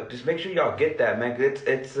cool, but just make sure y'all get that, man. 'Cause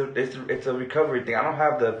it's a recovery thing. I don't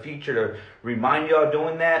have the feature to remind y'all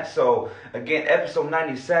doing that. So again, episode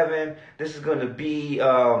 97. This is gonna be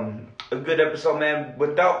a good episode, man.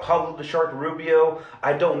 Without Pablo the Shark Rubio,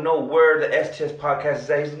 I don't know where the STS podcast is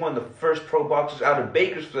at. He's one of the first pro boxers out of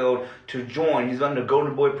Bakersfield to join. He's under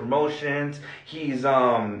Golden Boy Promotions. He's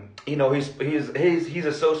he's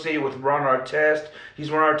associated with Ron Artest.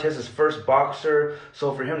 He's Ron Artest's first boxer.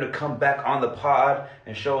 So for him to come back on the pod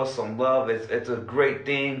and show us some love, it's a great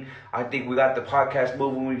thing. I think we got the podcast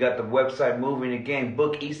moving. We got the website moving again.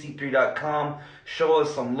 BookEC3.com. Show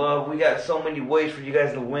us some love. We got so many ways for you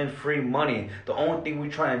guys to win free money. The only thing we're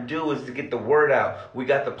trying to do is to get the word out. We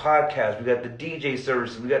got the podcast. We got the DJ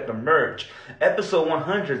services. We got the merch. Episode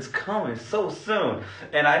 100 is coming so soon.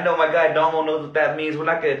 And I know my guy Domo knows what that means. We're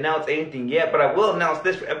not going to announce anything yet, but I will announce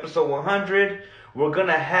this for episode 100. We're going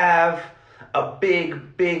to have a big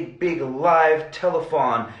live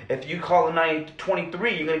telethon. If you call the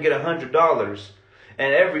 923, you're going to get $100.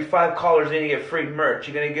 And every 5 callers, you're going to get free merch.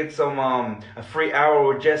 You're going to get some a free hour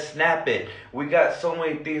with Just Snap It. We got so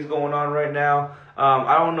many things going on right now.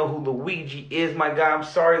 I don't know who Luigi is, my guy. I'm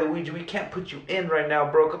sorry, Luigi. We can't put you in right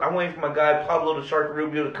now, bro. I'm waiting for my guy, Pablo the Shark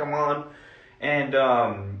Rubio, to come on. And,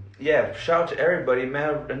 yeah, shout out to everybody,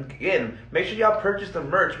 man. And again, make sure y'all purchase the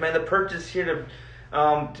merch, man. The purchase here to...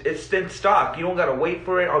 it's in stock. You don't gotta wait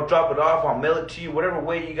for it. I'll drop it off. I'll mail it to you. Whatever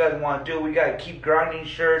way you guys want to do. We gotta keep grinding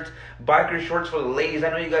shirts, biker shorts for the ladies. I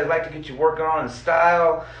know you guys like to get you working on in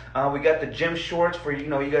style. We got the gym shorts for you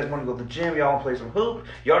guys want to go to the gym. Y'all want to play some hoop.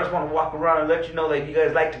 Y'all just want to walk around and let you know that you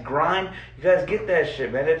guys like to grind. You guys get that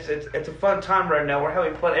shit, man. It's a fun time right now. We're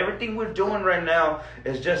having fun. Everything we're doing right now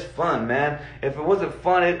is just fun, man. If it wasn't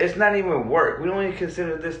fun, it's not even work. We don't even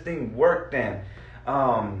consider this thing work then.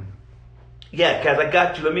 Yeah, Kaz, I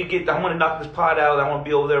got you. I'm going to knock this pod out. I want to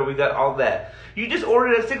be over there. We got all that. You just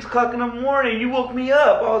ordered at 6 o'clock in the morning. You woke me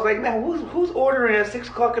up. I was like, man, who's ordering at 6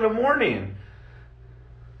 o'clock in the morning?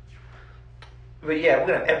 But yeah, we're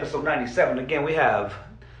going to have episode 97. Again, we have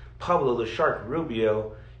Pablo the Shark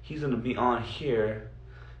Rubio. He's going to be on here.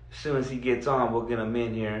 As soon as he gets on, we'll get him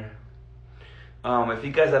in here. If you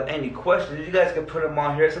guys have any questions, you guys can put them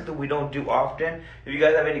on here. It's something we don't do often. If you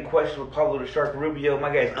guys have any questions with Pablo the Shark Rubio,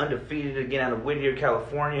 my guy's undefeated again out of Whittier,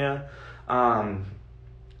 California.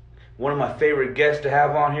 One of my favorite guests to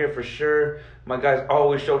have on here for sure. My guy's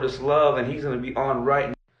always showed us love, and he's going to be on right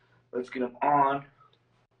now. Let's get him on.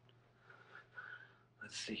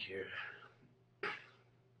 Let's see here.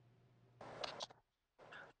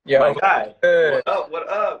 Yo, my guy, good. What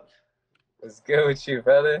up? What's good with you,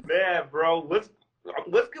 brother? Man, bro, what's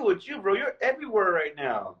good with you, bro? You're everywhere right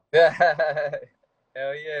now. Hell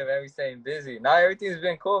yeah, man. We staying busy. Nah, everything's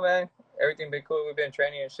been cool, man. Everything been cool. We've been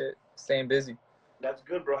training and shit. Staying busy. That's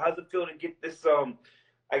good, bro. How's it feel to get this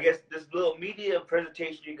I guess this little media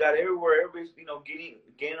presentation you got everywhere? Everybody's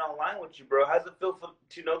getting online with you, bro. How's it feel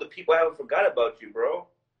to know that people haven't forgot about you, bro?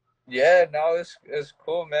 Yeah, no, it's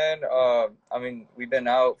cool, man. I mean, we've been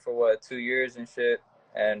out for 2 years and shit,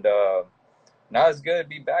 and now it's good to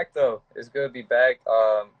be back though. It's good to be back.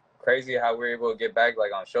 Crazy how we're able to get back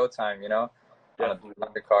like on Showtime, on the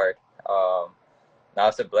undercard. Now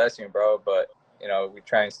it's a blessing, bro. But we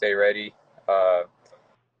try and stay ready. Now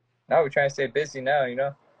we're trying to stay busy now,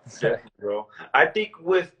 Yeah, bro. I think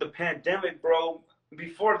with the pandemic, bro.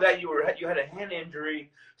 Before that, you had a hand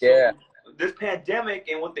injury. So yeah. This pandemic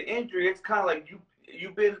and with the injury, it's kind of like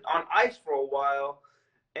you've been on ice for a while.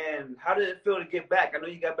 And how did it feel to get back? I know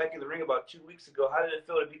you got back in the ring about 2 weeks ago. How did it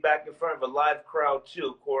feel to be back in front of a live crowd too,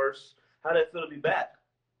 of course? How did it feel to be back?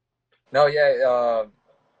 No, yeah,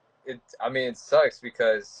 it sucks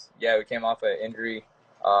because, yeah, we came off an injury,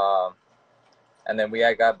 and then we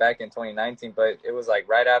got back in 2019, but it was like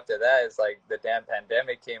right after that, it's like the damn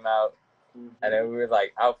pandemic came out, and then we were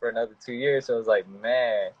like out for another 2 years, so it was like,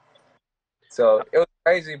 man. So it was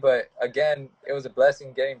crazy, but again, it was a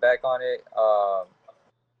blessing getting back on it,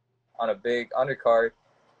 on a big undercard,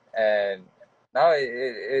 and now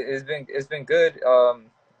it's been good.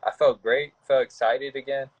 I felt great, felt excited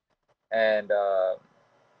again, and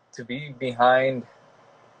to be behind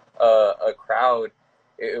a crowd,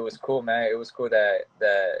 it was cool, man. It was cool that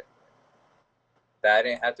I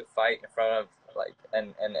didn't have to fight in front of like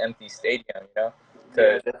an empty stadium, Yeah,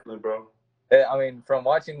 definitely, bro. I mean, from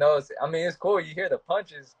watching those, I mean, it's cool. You hear the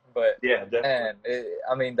punches, but yeah, definitely.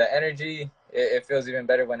 man, the energy it feels even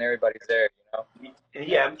better when everybody's there, you know. And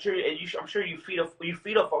yeah, I'm sure you feed off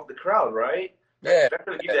the crowd, right? Yeah, That's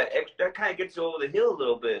gonna give you that extra. That kind of gets you over the hill a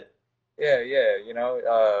little bit. yeah, you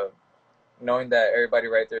know, knowing that everybody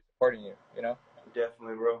right there supporting you, you know.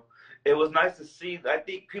 Definitely, bro. It was nice to see. I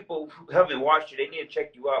think people who haven't watched it, they need to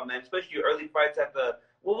check you out, man. Especially your early fights at the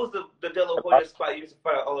what was the De La Hoya spot you used to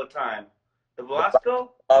fight all the time? The The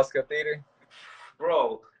Velasco, Oscar Theater.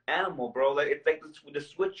 bro. Animal, bro. Like it's like the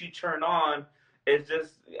switch you turn on. It's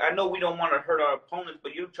just. I know we don't want to hurt our opponents,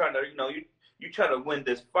 but you're trying to, you try to win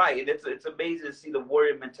this fight, and it's amazing to see the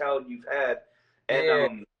warrior mentality you've had. And Yeah.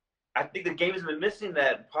 I think the game's been missing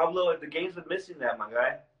that, Pablo. The game's been missing that, my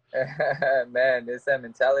guy. Man, it's that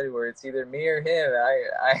mentality where it's either me or him.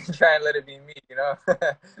 I ain't trying to let it be me, you know.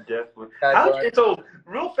 Definitely. Not going- So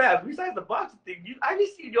real fast, besides the boxing thing, I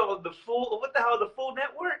just see you on the full. What the hell, the Full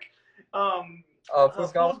Network?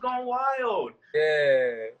 Fool's Gone Gone. Wild.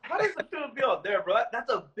 Yeah. How does it feel to be out there, bro?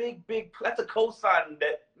 That's a big. That's a cosign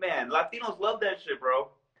that man. Latinos love that shit, bro.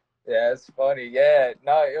 Yeah, it's funny. Yeah,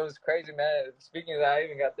 no, it was crazy, man. Speaking of that, I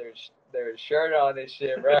even got their shirt on and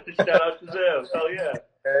shit, bro. Shout out to them. Hell yeah.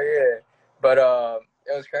 Hell yeah. But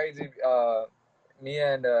it was crazy. Me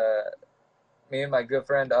and my good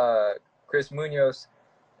friend Chris Munoz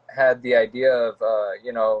had the idea of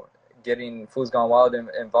you know, getting Fools Gone Wild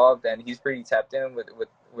involved, and he's pretty tapped in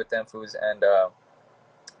with them fools. And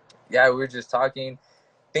yeah, we were just talking,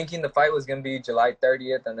 thinking the fight was gonna be July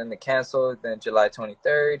 30th, and then they canceled. Then July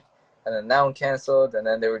 23rd, and then that one canceled. And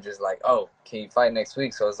then they were just like, "Oh, can you fight next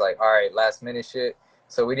week?" So it's like, all right, last minute shit.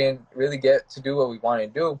 So we didn't really get to do what we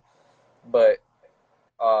wanted to do, but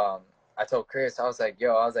I told Chris, I was like,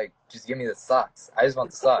 just give me the socks. I just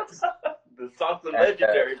want the socks. The socks are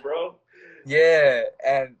legendary, bro. Yeah,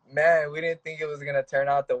 and man, we didn't think it was gonna turn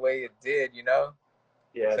out the way it did, you know.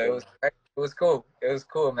 Yeah. So it was cool. It was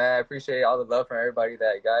cool, man. I appreciate all the love from everybody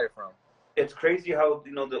that I got it from. It's crazy how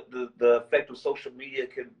the effect of social media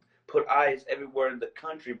can put eyes everywhere in the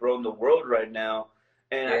country, bro, in the world right now.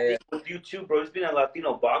 And I think with you too, bro, just being a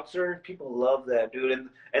Latino boxer, people love that, dude. And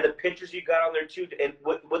the pictures you got on there too, and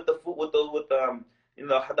with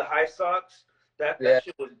the high socks, that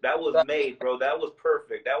shit was made, bro. That was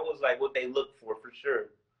perfect. That was like what they looked for sure.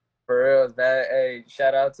 For real, man. Hey,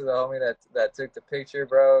 shout out to the homie that took the picture,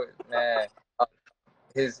 bro. Man,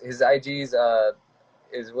 his IGs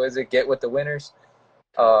was it Get With The Winners?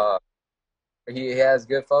 He has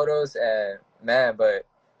good photos, and man, but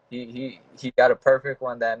he got a perfect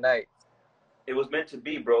one that night. It was meant to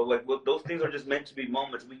be, bro. Like those things are just meant to be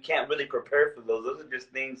moments. We can't really prepare for those. Those are just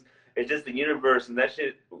things. It's just the universe, and that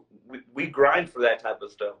shit. We grind for that type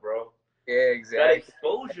of stuff, bro. Yeah, exactly. That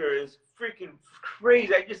exposure is freaking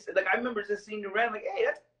crazy. I remember just seeing you around, like, hey,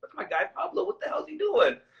 that's my guy Pablo. What the hell's he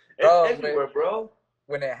doing? It's everywhere, bro.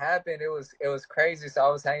 When it happened, it was crazy. So I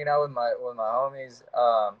was hanging out with my homies.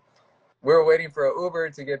 We were waiting for an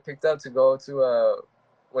Uber to get picked up to go to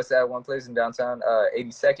what's that one place in downtown?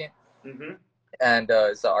 82nd. Mm-hmm. And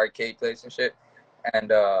it's an arcade place and shit. And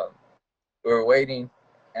we were waiting,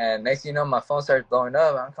 and next thing you know, my phone started blowing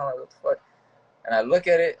up. I'm kind of like, what the fuck? And I look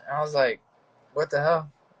at it, and I was like, what the hell?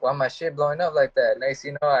 Why my shit blowing up like that? Next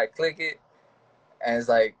thing you know, I click it, and it's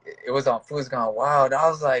like, it was on Fools Gone Wild. I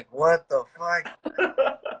was like, what the fuck?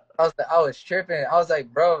 I was tripping. I was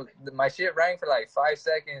like, bro, my shit rang for like 5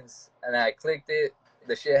 seconds, and I clicked it.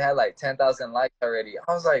 The shit had like 10,000 likes already.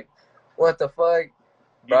 I was like, what the fuck?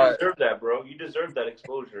 You deserve that, bro. You deserve that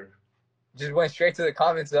exposure. Just went straight to the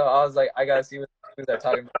comments, though. I was like, I gotta see what they're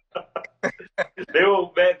talking about.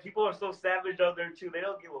 Man, people are so savage out there, too. They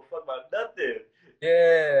don't give a fuck about nothing.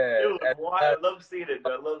 Yeah. It was wild. I love seeing it,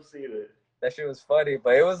 man. I love seeing it. That shit was funny,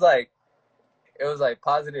 but it was like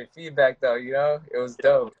positive feedback, though, you know? It was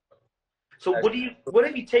dope. So what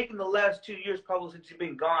have you taken the last 2 years, probably since you've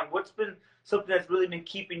been gone? What's been something that's really been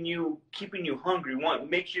keeping you hungry?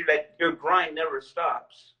 Make sure that your grind never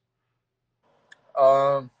stops.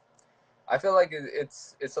 I feel like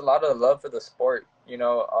it's a lot of love for the sport, you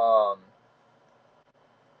know.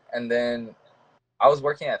 And then I was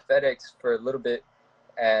working at FedEx for a little bit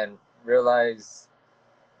and realized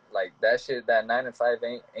like that 9 to 5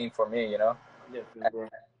 ain't for me, you know. Yeah, bro.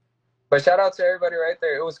 But shout out to everybody right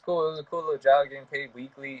there. It was cool. It was a cool little job, getting paid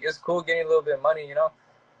weekly. It's cool getting a little bit of money, you know.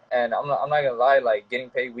 And I'm not gonna lie, like getting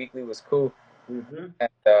paid weekly was cool. Mm-hmm. And,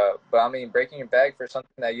 but I mean, breaking your back for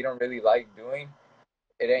something that you don't really like doing,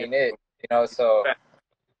 it ain't it, you know. So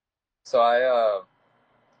I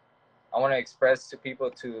want to express to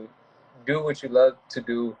people to do what you love to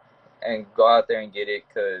do and go out there and get it.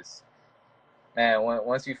 Cause man,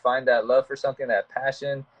 once you find that love for something, that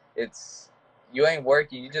passion, you ain't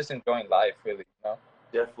working, you just enjoying life, really, you know.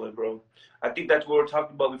 Definitely, bro. I think that's what we're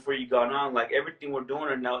talking about before you got on. Like everything we're doing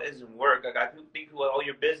right now isn't work. Like I think, well, oh,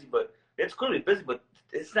 you're busy, but it's clearly busy, but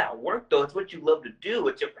it's not work though. It's what you love to do.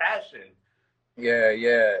 It's your passion.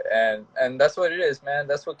 Yeah, and that's what it is, man.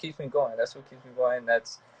 That's what keeps me going. That's what keeps me going.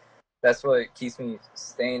 That's what keeps me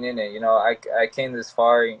staying in it. You know, I came this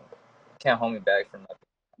far. You can't hold me back from nothing.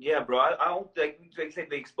 Yeah, bro. I don't think like say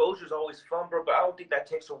the exposure is always fun, bro. But I don't think that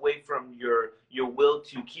takes away from your will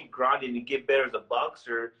to keep grinding and get better as a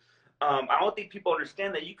boxer. I don't think people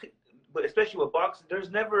understand that you could, but especially with boxing, there's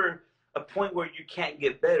never a point where you can't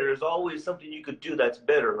get better. There's always something you could do that's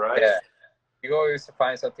better, right? Yeah, you always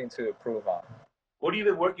find something to improve on. What have you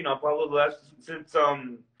been working on, Pablo, the last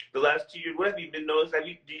 2 years? What have you been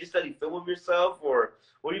noticing? Do you study film of yourself, or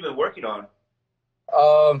what have you been working on?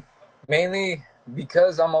 Mainly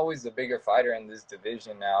because I'm always the bigger fighter in this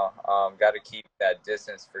division now. Got to keep that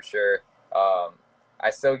distance for sure. I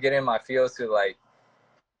still get in my feels to like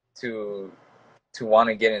to want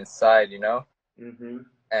to get inside, you know. Mm-hmm.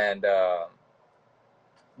 And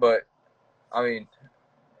but I mean,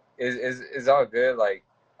 is all good. Like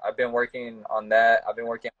I've been working on that. I've been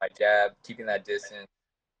working on my jab, keeping that distance.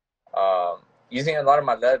 Using a lot of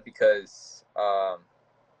my left because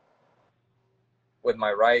with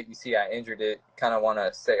my right, you see, I injured it. Kind of want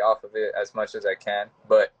to stay off of it as much as I can,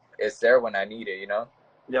 but it's there when I need it, you know.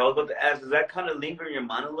 Yeah, I was about to ask, does that kind of linger in your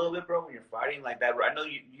mind a little bit, bro, when you're fighting like that? I know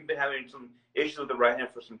you've been having some issues with the right hand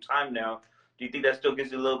for some time now. Do you think that still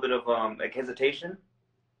gives you a little bit of like hesitation?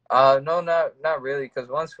 No, not really. Because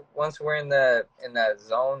once we're in that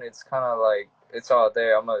zone, it's kind of like it's all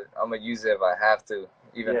there. I'm gonna use it if I have to,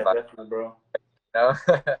 even Yeah, if I, definitely, bro. you know.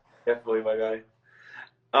 Definitely, my guy.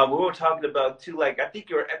 We were talking about too, like I think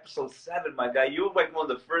you were episode 7, my guy. You were like one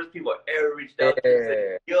of the first people I ever reached out to and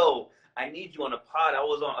said, Yeah, "Yo, I need you on a pod." I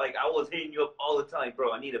was hitting you up all the time,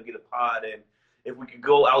 bro. I need to get a pod, and if we could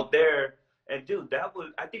go out there and dude, that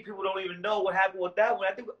was. I think people don't even know what happened with that one.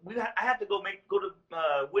 I think I had to go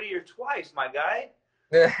to Whittier twice, my guy.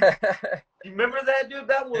 You remember that, dude?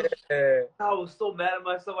 yeah, I was so mad at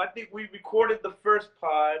myself. I think we recorded the first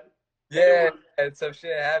pod, and it yeah. was And some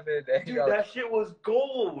shit happened. And dude, that shit was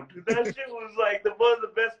gold. That shit was like one of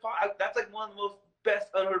the best pods. That's like one of the most best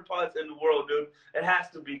unheard pods in the world, dude. It has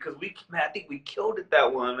to be because man, I think we killed it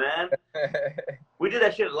that one, man. We did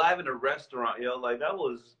that shit live in a restaurant, yo. Like that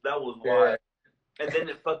was wild. And then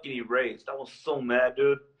it fucking erased. I was so mad,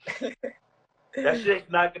 dude. That shit's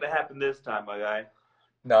not gonna happen this time, my guy.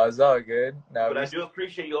 No, it's all good. No, But I do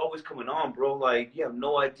appreciate you always coming on, bro. Like you have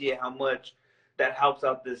no idea how much that helps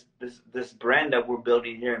out this brand that we're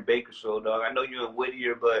building here in Bakersfield, dog. I know you're in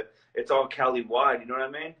Whittier, but it's all Cali wide. You know what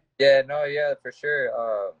I mean? yeah, no, yeah, for sure.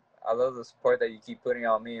 I love the support that you keep putting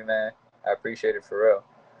on me, man. I appreciate it for real.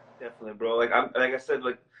 Definitely, bro. Like I said,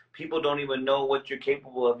 like people don't even know what you're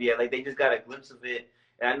capable of yet. Like they just got a glimpse of it.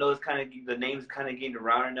 And I know it's kind of the name's kind of getting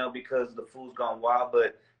around now because the fool's gone wild,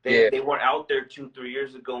 but they weren't out there 2-3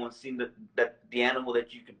 years ago and seen that the animal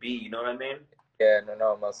that you could be. You know what I mean? Yeah,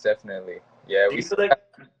 no, most definitely. Yeah, Do you feel like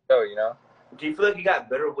you know. do you feel like you got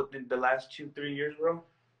better within the last 2-3 years, bro?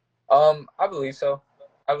 I believe so.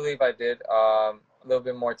 I believe I did. A little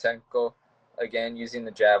bit more technical. Again, using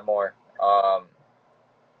the jab more.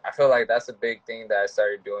 I feel like that's a big thing that I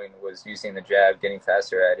started doing was using the jab, getting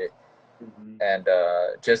faster at it, and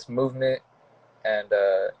just movement and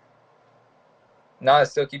no,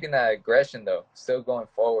 still keeping that aggression though, still going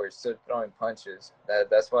forward, still throwing punches.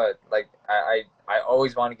 That's what like I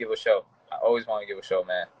always want to give a show. I always want to give a show,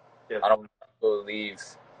 man. Definitely. I don't want to leave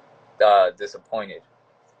disappointed.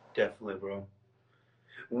 Definitely, bro.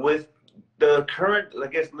 With the current, I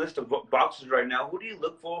guess, list of boxers right now, who do you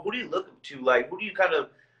look for? Who do you look up to? Like, who do you kind of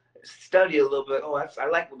study a little bit? Oh, I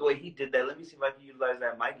like the way he did that. Let me see if I can utilize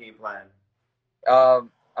that in my game plan. I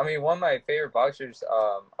mean, one of my favorite boxers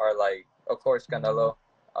are like, of course, Canelo.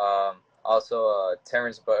 Also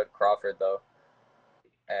Terrence Bud Crawford though,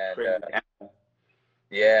 and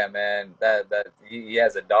yeah, man, that he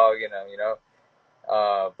has a dog in him, you know.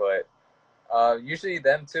 But usually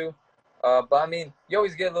them too. But I mean, you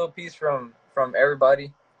always get a little piece from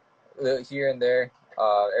everybody, here and there.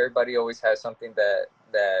 Everybody always has something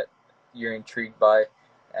that you're intrigued by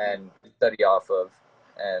and study off of,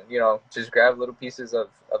 and you know, just grab little pieces of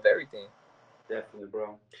everything. Definitely,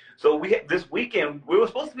 bro. So this weekend we were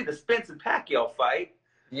supposed to be the Spence and Pacquiao fight.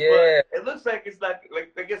 Yeah. But it looks like it's like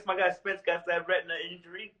I guess my guy Spence got that retina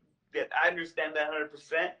injury. That I understand that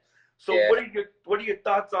 100%. So Yeah. What are your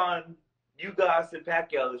thoughts on Ugas and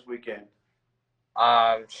Pacquiao this weekend?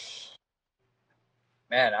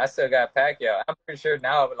 Man, I still got Pacquiao. I'm pretty sure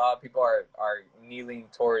now a lot of people are kneeling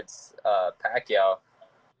towards Pacquiao.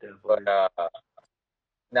 Definitely. But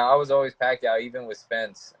Now I was always Pacquiao, even with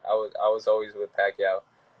Spence. I was always with Pacquiao.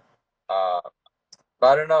 Uh, but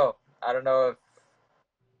I don't know. I don't know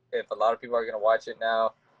if a lot of people are gonna watch it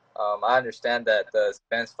now. I understand that the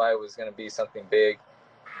Spence fight was gonna be something big,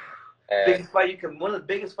 and Biggest fight you can, one of the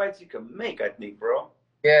biggest fights you can make, I think, bro.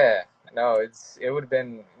 yeah, no, it would have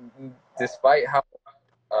been, despite how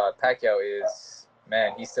Pacquiao is,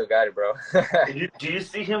 man, he still got it, bro. Do you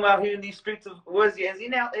see him out here in these streets of? Where is he? Is he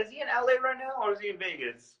in LA right now, or is he in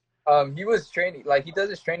Vegas? He was training, like he does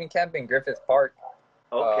his training camp in Griffith Park.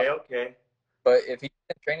 Okay, okay. But if he's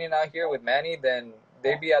been training out here with Manny, then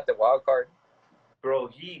they'd be at the wild card. Bro,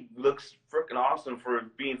 he looks freaking awesome for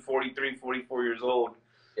being 43, 44 years old.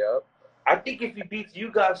 Yep. I think if he beats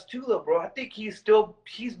you guys too, though, bro, I think he's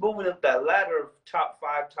moving up that ladder of top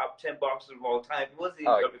 5, top 10 boxers of all time. If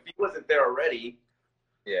he wasn't there already.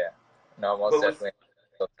 Yeah. No, most definitely.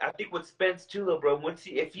 I think with Spence too, though, bro.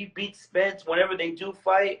 If he beats Spence, whenever they do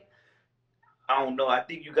fight, I don't know. I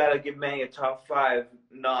think you gotta give Manny a top 5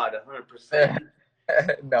 nod, 100%.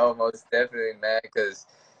 No, most definitely, man. Because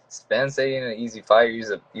Spence ain't an easy fighter.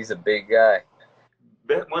 He's a big guy.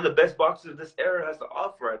 One of the best boxers this era has to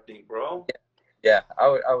offer, I think, bro. Yeah, I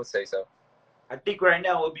would say so. I think right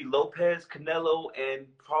now it would be Lopez, Canelo, and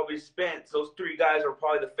probably Spence. Those 3 guys are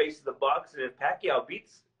probably the face of the box. And if Pacquiao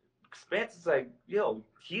beats Spence, it's like, yo,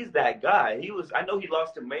 he's that guy. I know he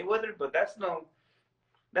lost to Mayweather, but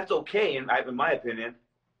that's okay in my opinion.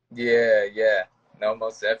 Yeah. No,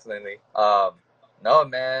 most definitely. No,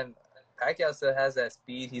 man. Pacquiao still has that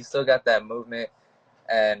speed. He's still got that movement.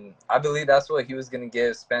 And I believe that's what he was going to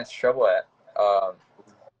give Spence trouble at,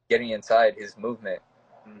 getting inside his movement,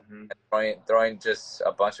 and throwing just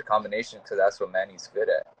a bunch of combinations, because that's what Manny's good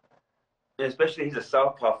at. And especially he's a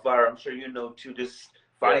southpaw fighter. I'm sure you know, too, just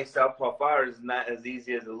fighting southpaw fighters is not as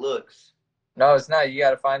easy as it looks. No, it's not. You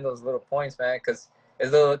got to find those little points, man, because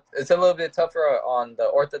it's a little bit tougher on the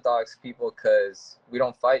orthodox people, because we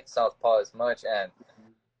don't fight southpaw as much, and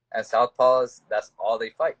southpaws, that's all they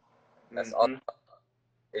fight. That's all.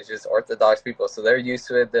 It's just orthodox people, so they're used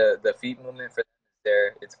to it. The feet movement for them is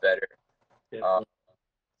there. It's better.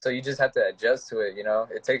 So you just have to adjust to it.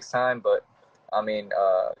 It takes time, but I mean,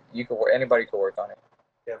 anybody could work on it.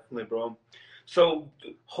 Definitely, bro. So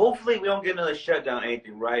hopefully we don't get another shutdown or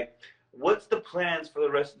anything, right? What's the plans for the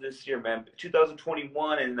rest of this year, man?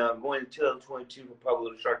 2021 and going into 2022 for Pablo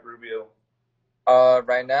the Shark Rubio.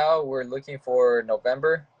 Right now we're looking towards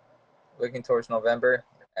November,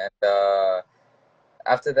 and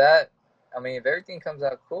after that, I mean, if everything comes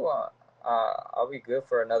out cool, I'll be good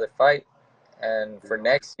for another fight. And for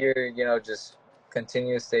next year, just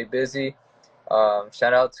continue to stay busy.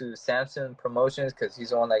 Shout out to Samson Promotions, because he's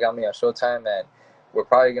the one that got me on Showtime, and we're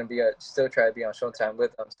probably going to still try to be on Showtime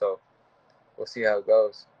with him. So we'll see how it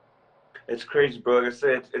goes. It's crazy, bro. Like I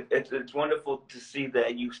said, it's wonderful to see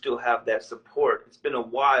that you still have that support. It's been a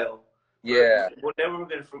while. Yeah.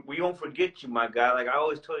 We won't forget you, my guy. Like I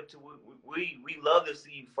always told you, we love to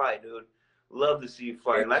see you fight, dude. Love to see you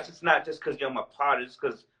fight. And that's just not just because you're on my pod. It's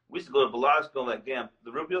because we used to go to Velasco, like, damn,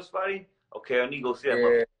 the Rubio's fighting? Okay, I need to go see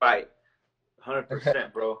that fight.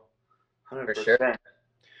 100%, bro. 100%. For sure.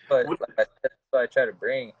 But that's what I try to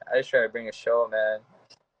bring. I just try to bring a show, man.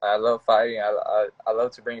 I love fighting. I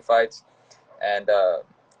love to bring fights. And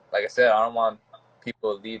like I said, I don't want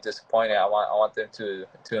people to leave disappointed. I want them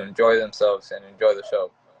to enjoy themselves and enjoy the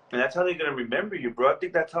show. And that's how they're gonna remember you, bro. I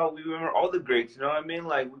think that's how we remember all the greats. You know what I mean?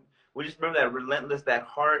 Like we just remember that relentless, that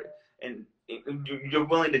heart, and you're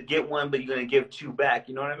willing to get one, but you're gonna give 2 back.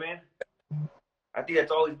 You know what I mean? I think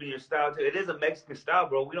that's always been your style too. It is a Mexican style,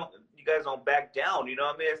 bro. You guys don't back down. You know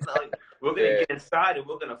what I mean? It's not like we're gonna get inside and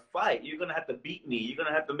we're gonna fight. You're gonna have to beat me. You're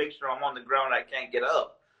gonna have to make sure I'm on the ground. I can't get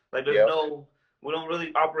up. Like there's we don't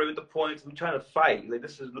really operate with the points. We trying to fight. Like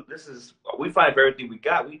this is we fight for everything we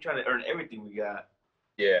got. We trying to earn everything we got.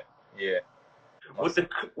 Yeah. With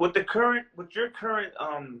your current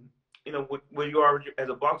where you are as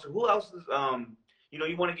a boxer, who else is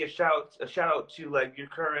you want to give a shout out to like your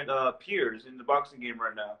current peers in the boxing game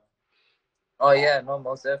right now? Oh yeah, no,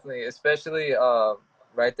 most definitely. Especially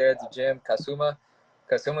right there at the gym, Kasuma.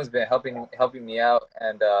 Kasuma's been helping me out,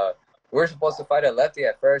 and we're supposed to fight a lefty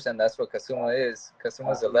at first, and that's what Kasuma is.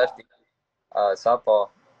 Kasuma's a lefty, southpaw.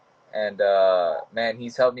 And man,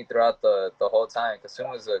 he's helped me throughout the whole time.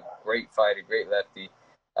 Kasuma's a great fighter, great lefty.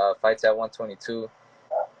 Fights at 122.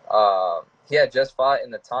 He had just fought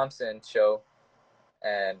in the Thompson show,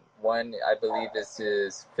 and won, I believe, is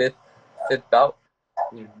his fifth bout.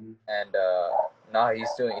 And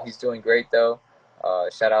he's doing great though.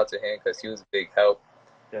 Shout out to him because he was a big help.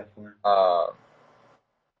 Definitely.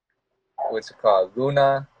 What's it called?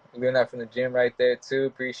 Luna We're doing that from the gym right there too.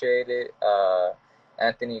 Appreciate it.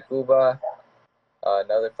 Anthony Cuba,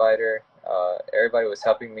 another fighter. Everybody was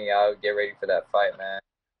helping me out, get ready for that fight, man.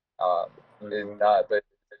 It's not, but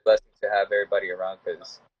it's a blessing to have everybody around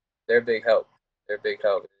because they're a big help. They're a big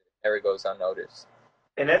help. It never goes unnoticed.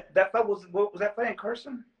 And that fight was what was that fight in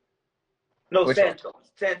Carson? No, Which San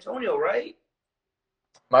Antonio, right?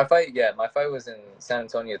 my fight was in San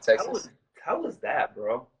Antonio, Texas. How was that,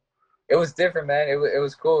 bro? It was different, man. It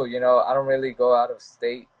was cool. You know, I don't really go out of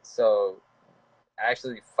state, so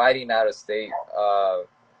actually fighting out of state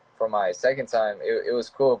for my second time, it was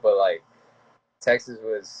cool. But like Texas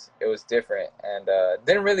was different, and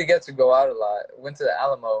didn't really get to go out a lot. Went to the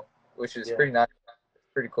Alamo, which is pretty nice,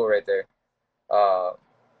 pretty cool right there.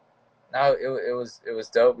 Now it was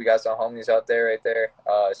dope. We got some homies out there right there.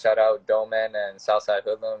 Shout out Doman and Southside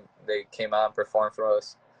Hoodlum. They came out and performed for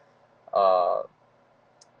us.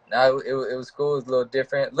 Now it was cool. It was a little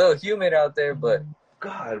different, a little humid out there, but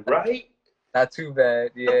God, right? not too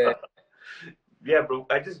bad. Yeah. Yeah, bro.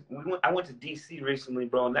 I went to DC recently,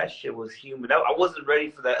 bro, and that shit was humid. I wasn't ready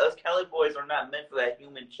for that. Us Cali boys are not meant for that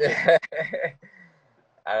humid shit.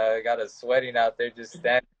 I got us sweating out there just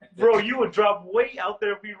standing. Bro, you would drop weight out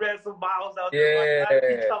there if we ran some miles out there. Yeah. I'd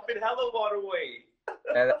be dumping hella water weight.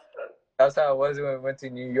 And that's how it was when we went to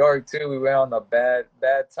New York too. We went on a bad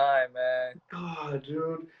time, man. God,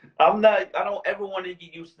 dude. I don't ever want to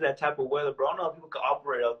get used to that type of weather, bro. I don't know how people can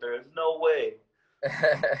operate out there. There's no way.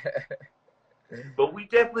 But we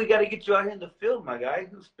definitely got to get you out here in the field, my guy.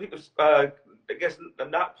 I guess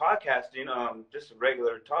not podcasting, just a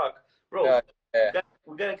regular talk, bro. Yeah.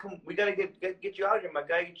 We gotta get you out here, my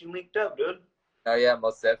guy. Get you linked up, dude. Oh yeah,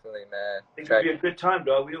 most definitely, man. I think it'll be a good time,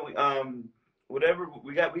 dog. Whatever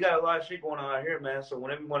we got a lot of shit going on out here, man. So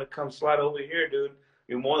whenever you want to come slide over here, dude,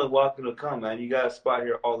 you're more than welcome to come, man. You got a spot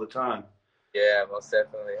here all the time. Yeah, most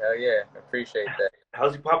definitely. Hell yeah, appreciate that.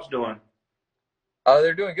 How's your pops doing? Oh,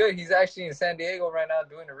 they're doing good. He's actually in San Diego right now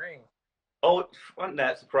doing the ring. Oh, I'm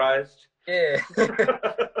not surprised. Yeah.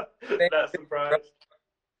 Not surprised.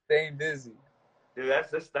 Staying busy. Dude,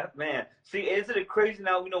 that's that man. See, isn't it crazy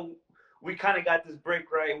now? We kind of got this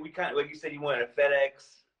break, right? We kind of, like you said, you went to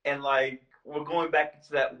FedEx, and like we're going back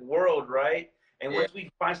into that world, right? And once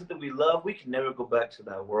we find something we love, we can never go back to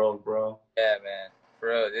that world, bro. Yeah, man.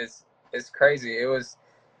 Bro, it's crazy.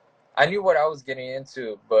 I knew what I was getting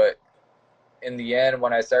into, but in the end,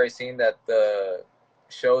 when I started seeing that the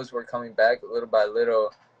shows were coming back little by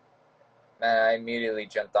little, man, I immediately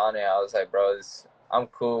jumped on it. I was like, bro, I'm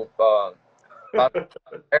cool.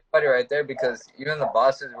 Everybody right there, because even the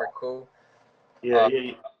bosses were cool. Yeah,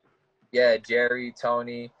 Jerry,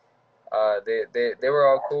 Tony, they were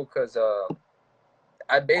all cool because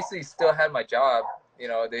I basically still had my job. You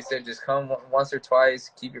know, they said just come once or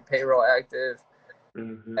twice, keep your payroll active.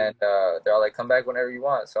 Mm-hmm. And they're all like, come back whenever you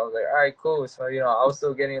want. So I was like, all right, cool. So, you know, I was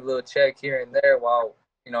still getting a little check here and there while,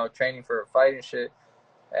 you know, training for a fight and shit.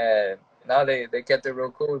 And now they kept it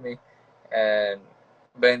real cool with me.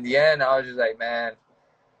 But in the end, I was just like, man,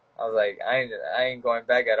 I ain't going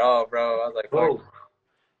back at all, bro. I was like, fuck.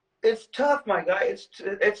 It's tough, my guy.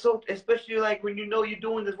 It's so, especially like when you know you're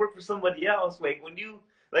doing this work for somebody else. Like when you,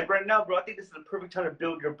 like right now, bro, I think this is the perfect time to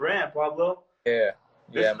build your brand, Pablo. Yeah.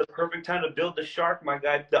 This is the perfect time to build the shark, my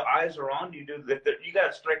guy. The eyes are on you, dude. You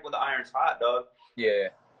gotta strike when the iron's hot, dog. Yeah.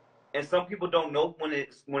 And some people don't know when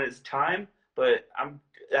it's time, but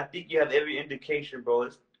I think you have every indication, bro.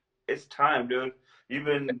 It's time, dude. You've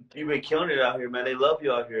been killing it out here, man. They love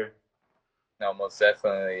you out here. No, most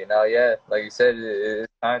definitely. No, yeah, like you said,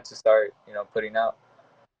 it's time to start, you know, putting out.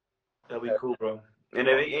 That'd be cool, bro. And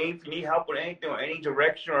if you need help with anything or any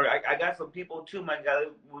direction, or I got some people too, my guy.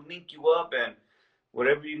 We'll link you up and.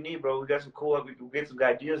 Whatever you need, bro. We got some cool. We can get some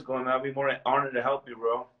ideas going. I'll be more honored to help you,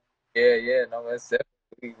 bro. Yeah. No, that's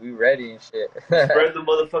definitely we ready and shit. Spread the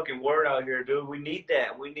motherfucking word out here, dude. We need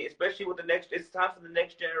that. We need, especially with the next. It's time for the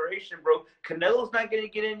next generation, bro. Canelo's not gonna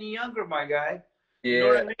get any younger, my guy. Yeah. You know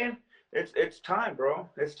what I mean? It's time, bro.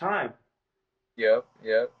 It's time. Yep.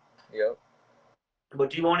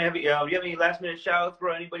 But do you want to have? Do you have any last minute shout outs,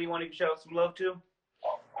 bro? Anybody you want to shout out some love to?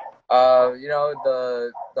 You know,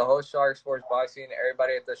 the whole Shark Sports Boxing,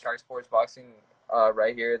 everybody at the Shark Sports Boxing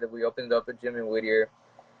right here, that we opened up a gym in Whittier.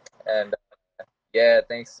 And yeah,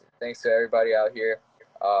 thanks to everybody out here.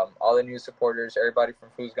 All the new supporters, everybody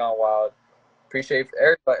from Who's Gone Wild. Appreciate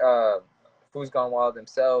everybody, Who's Gone Wild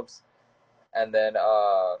themselves. And then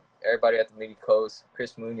everybody at the Midi Coast,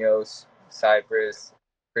 Chris Munoz, Cypress,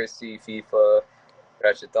 Chrissy, FIFA,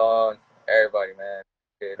 Rachathon, everybody, man.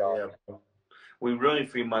 Yeah. We really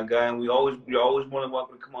for you, my guy, and we always want to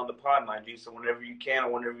welcome to come on the pod, my G. So whenever you can,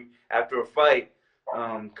 or whenever after a fight,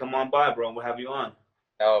 come on by, bro. We'll have you on.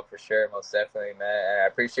 Oh, for sure, most definitely, man. And I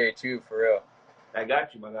appreciate you for real. I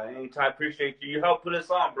got you, my guy. Anytime, appreciate you. You helped put us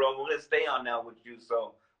on, bro. We're gonna stay on now with you,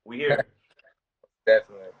 so we here.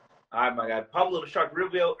 Definitely. All right, my guy. Pablo the Shark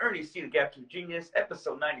Rubio, Ernie C, the Gap Tooth Genius,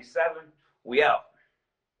 episode 97. We out.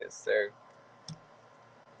 Yes, sir.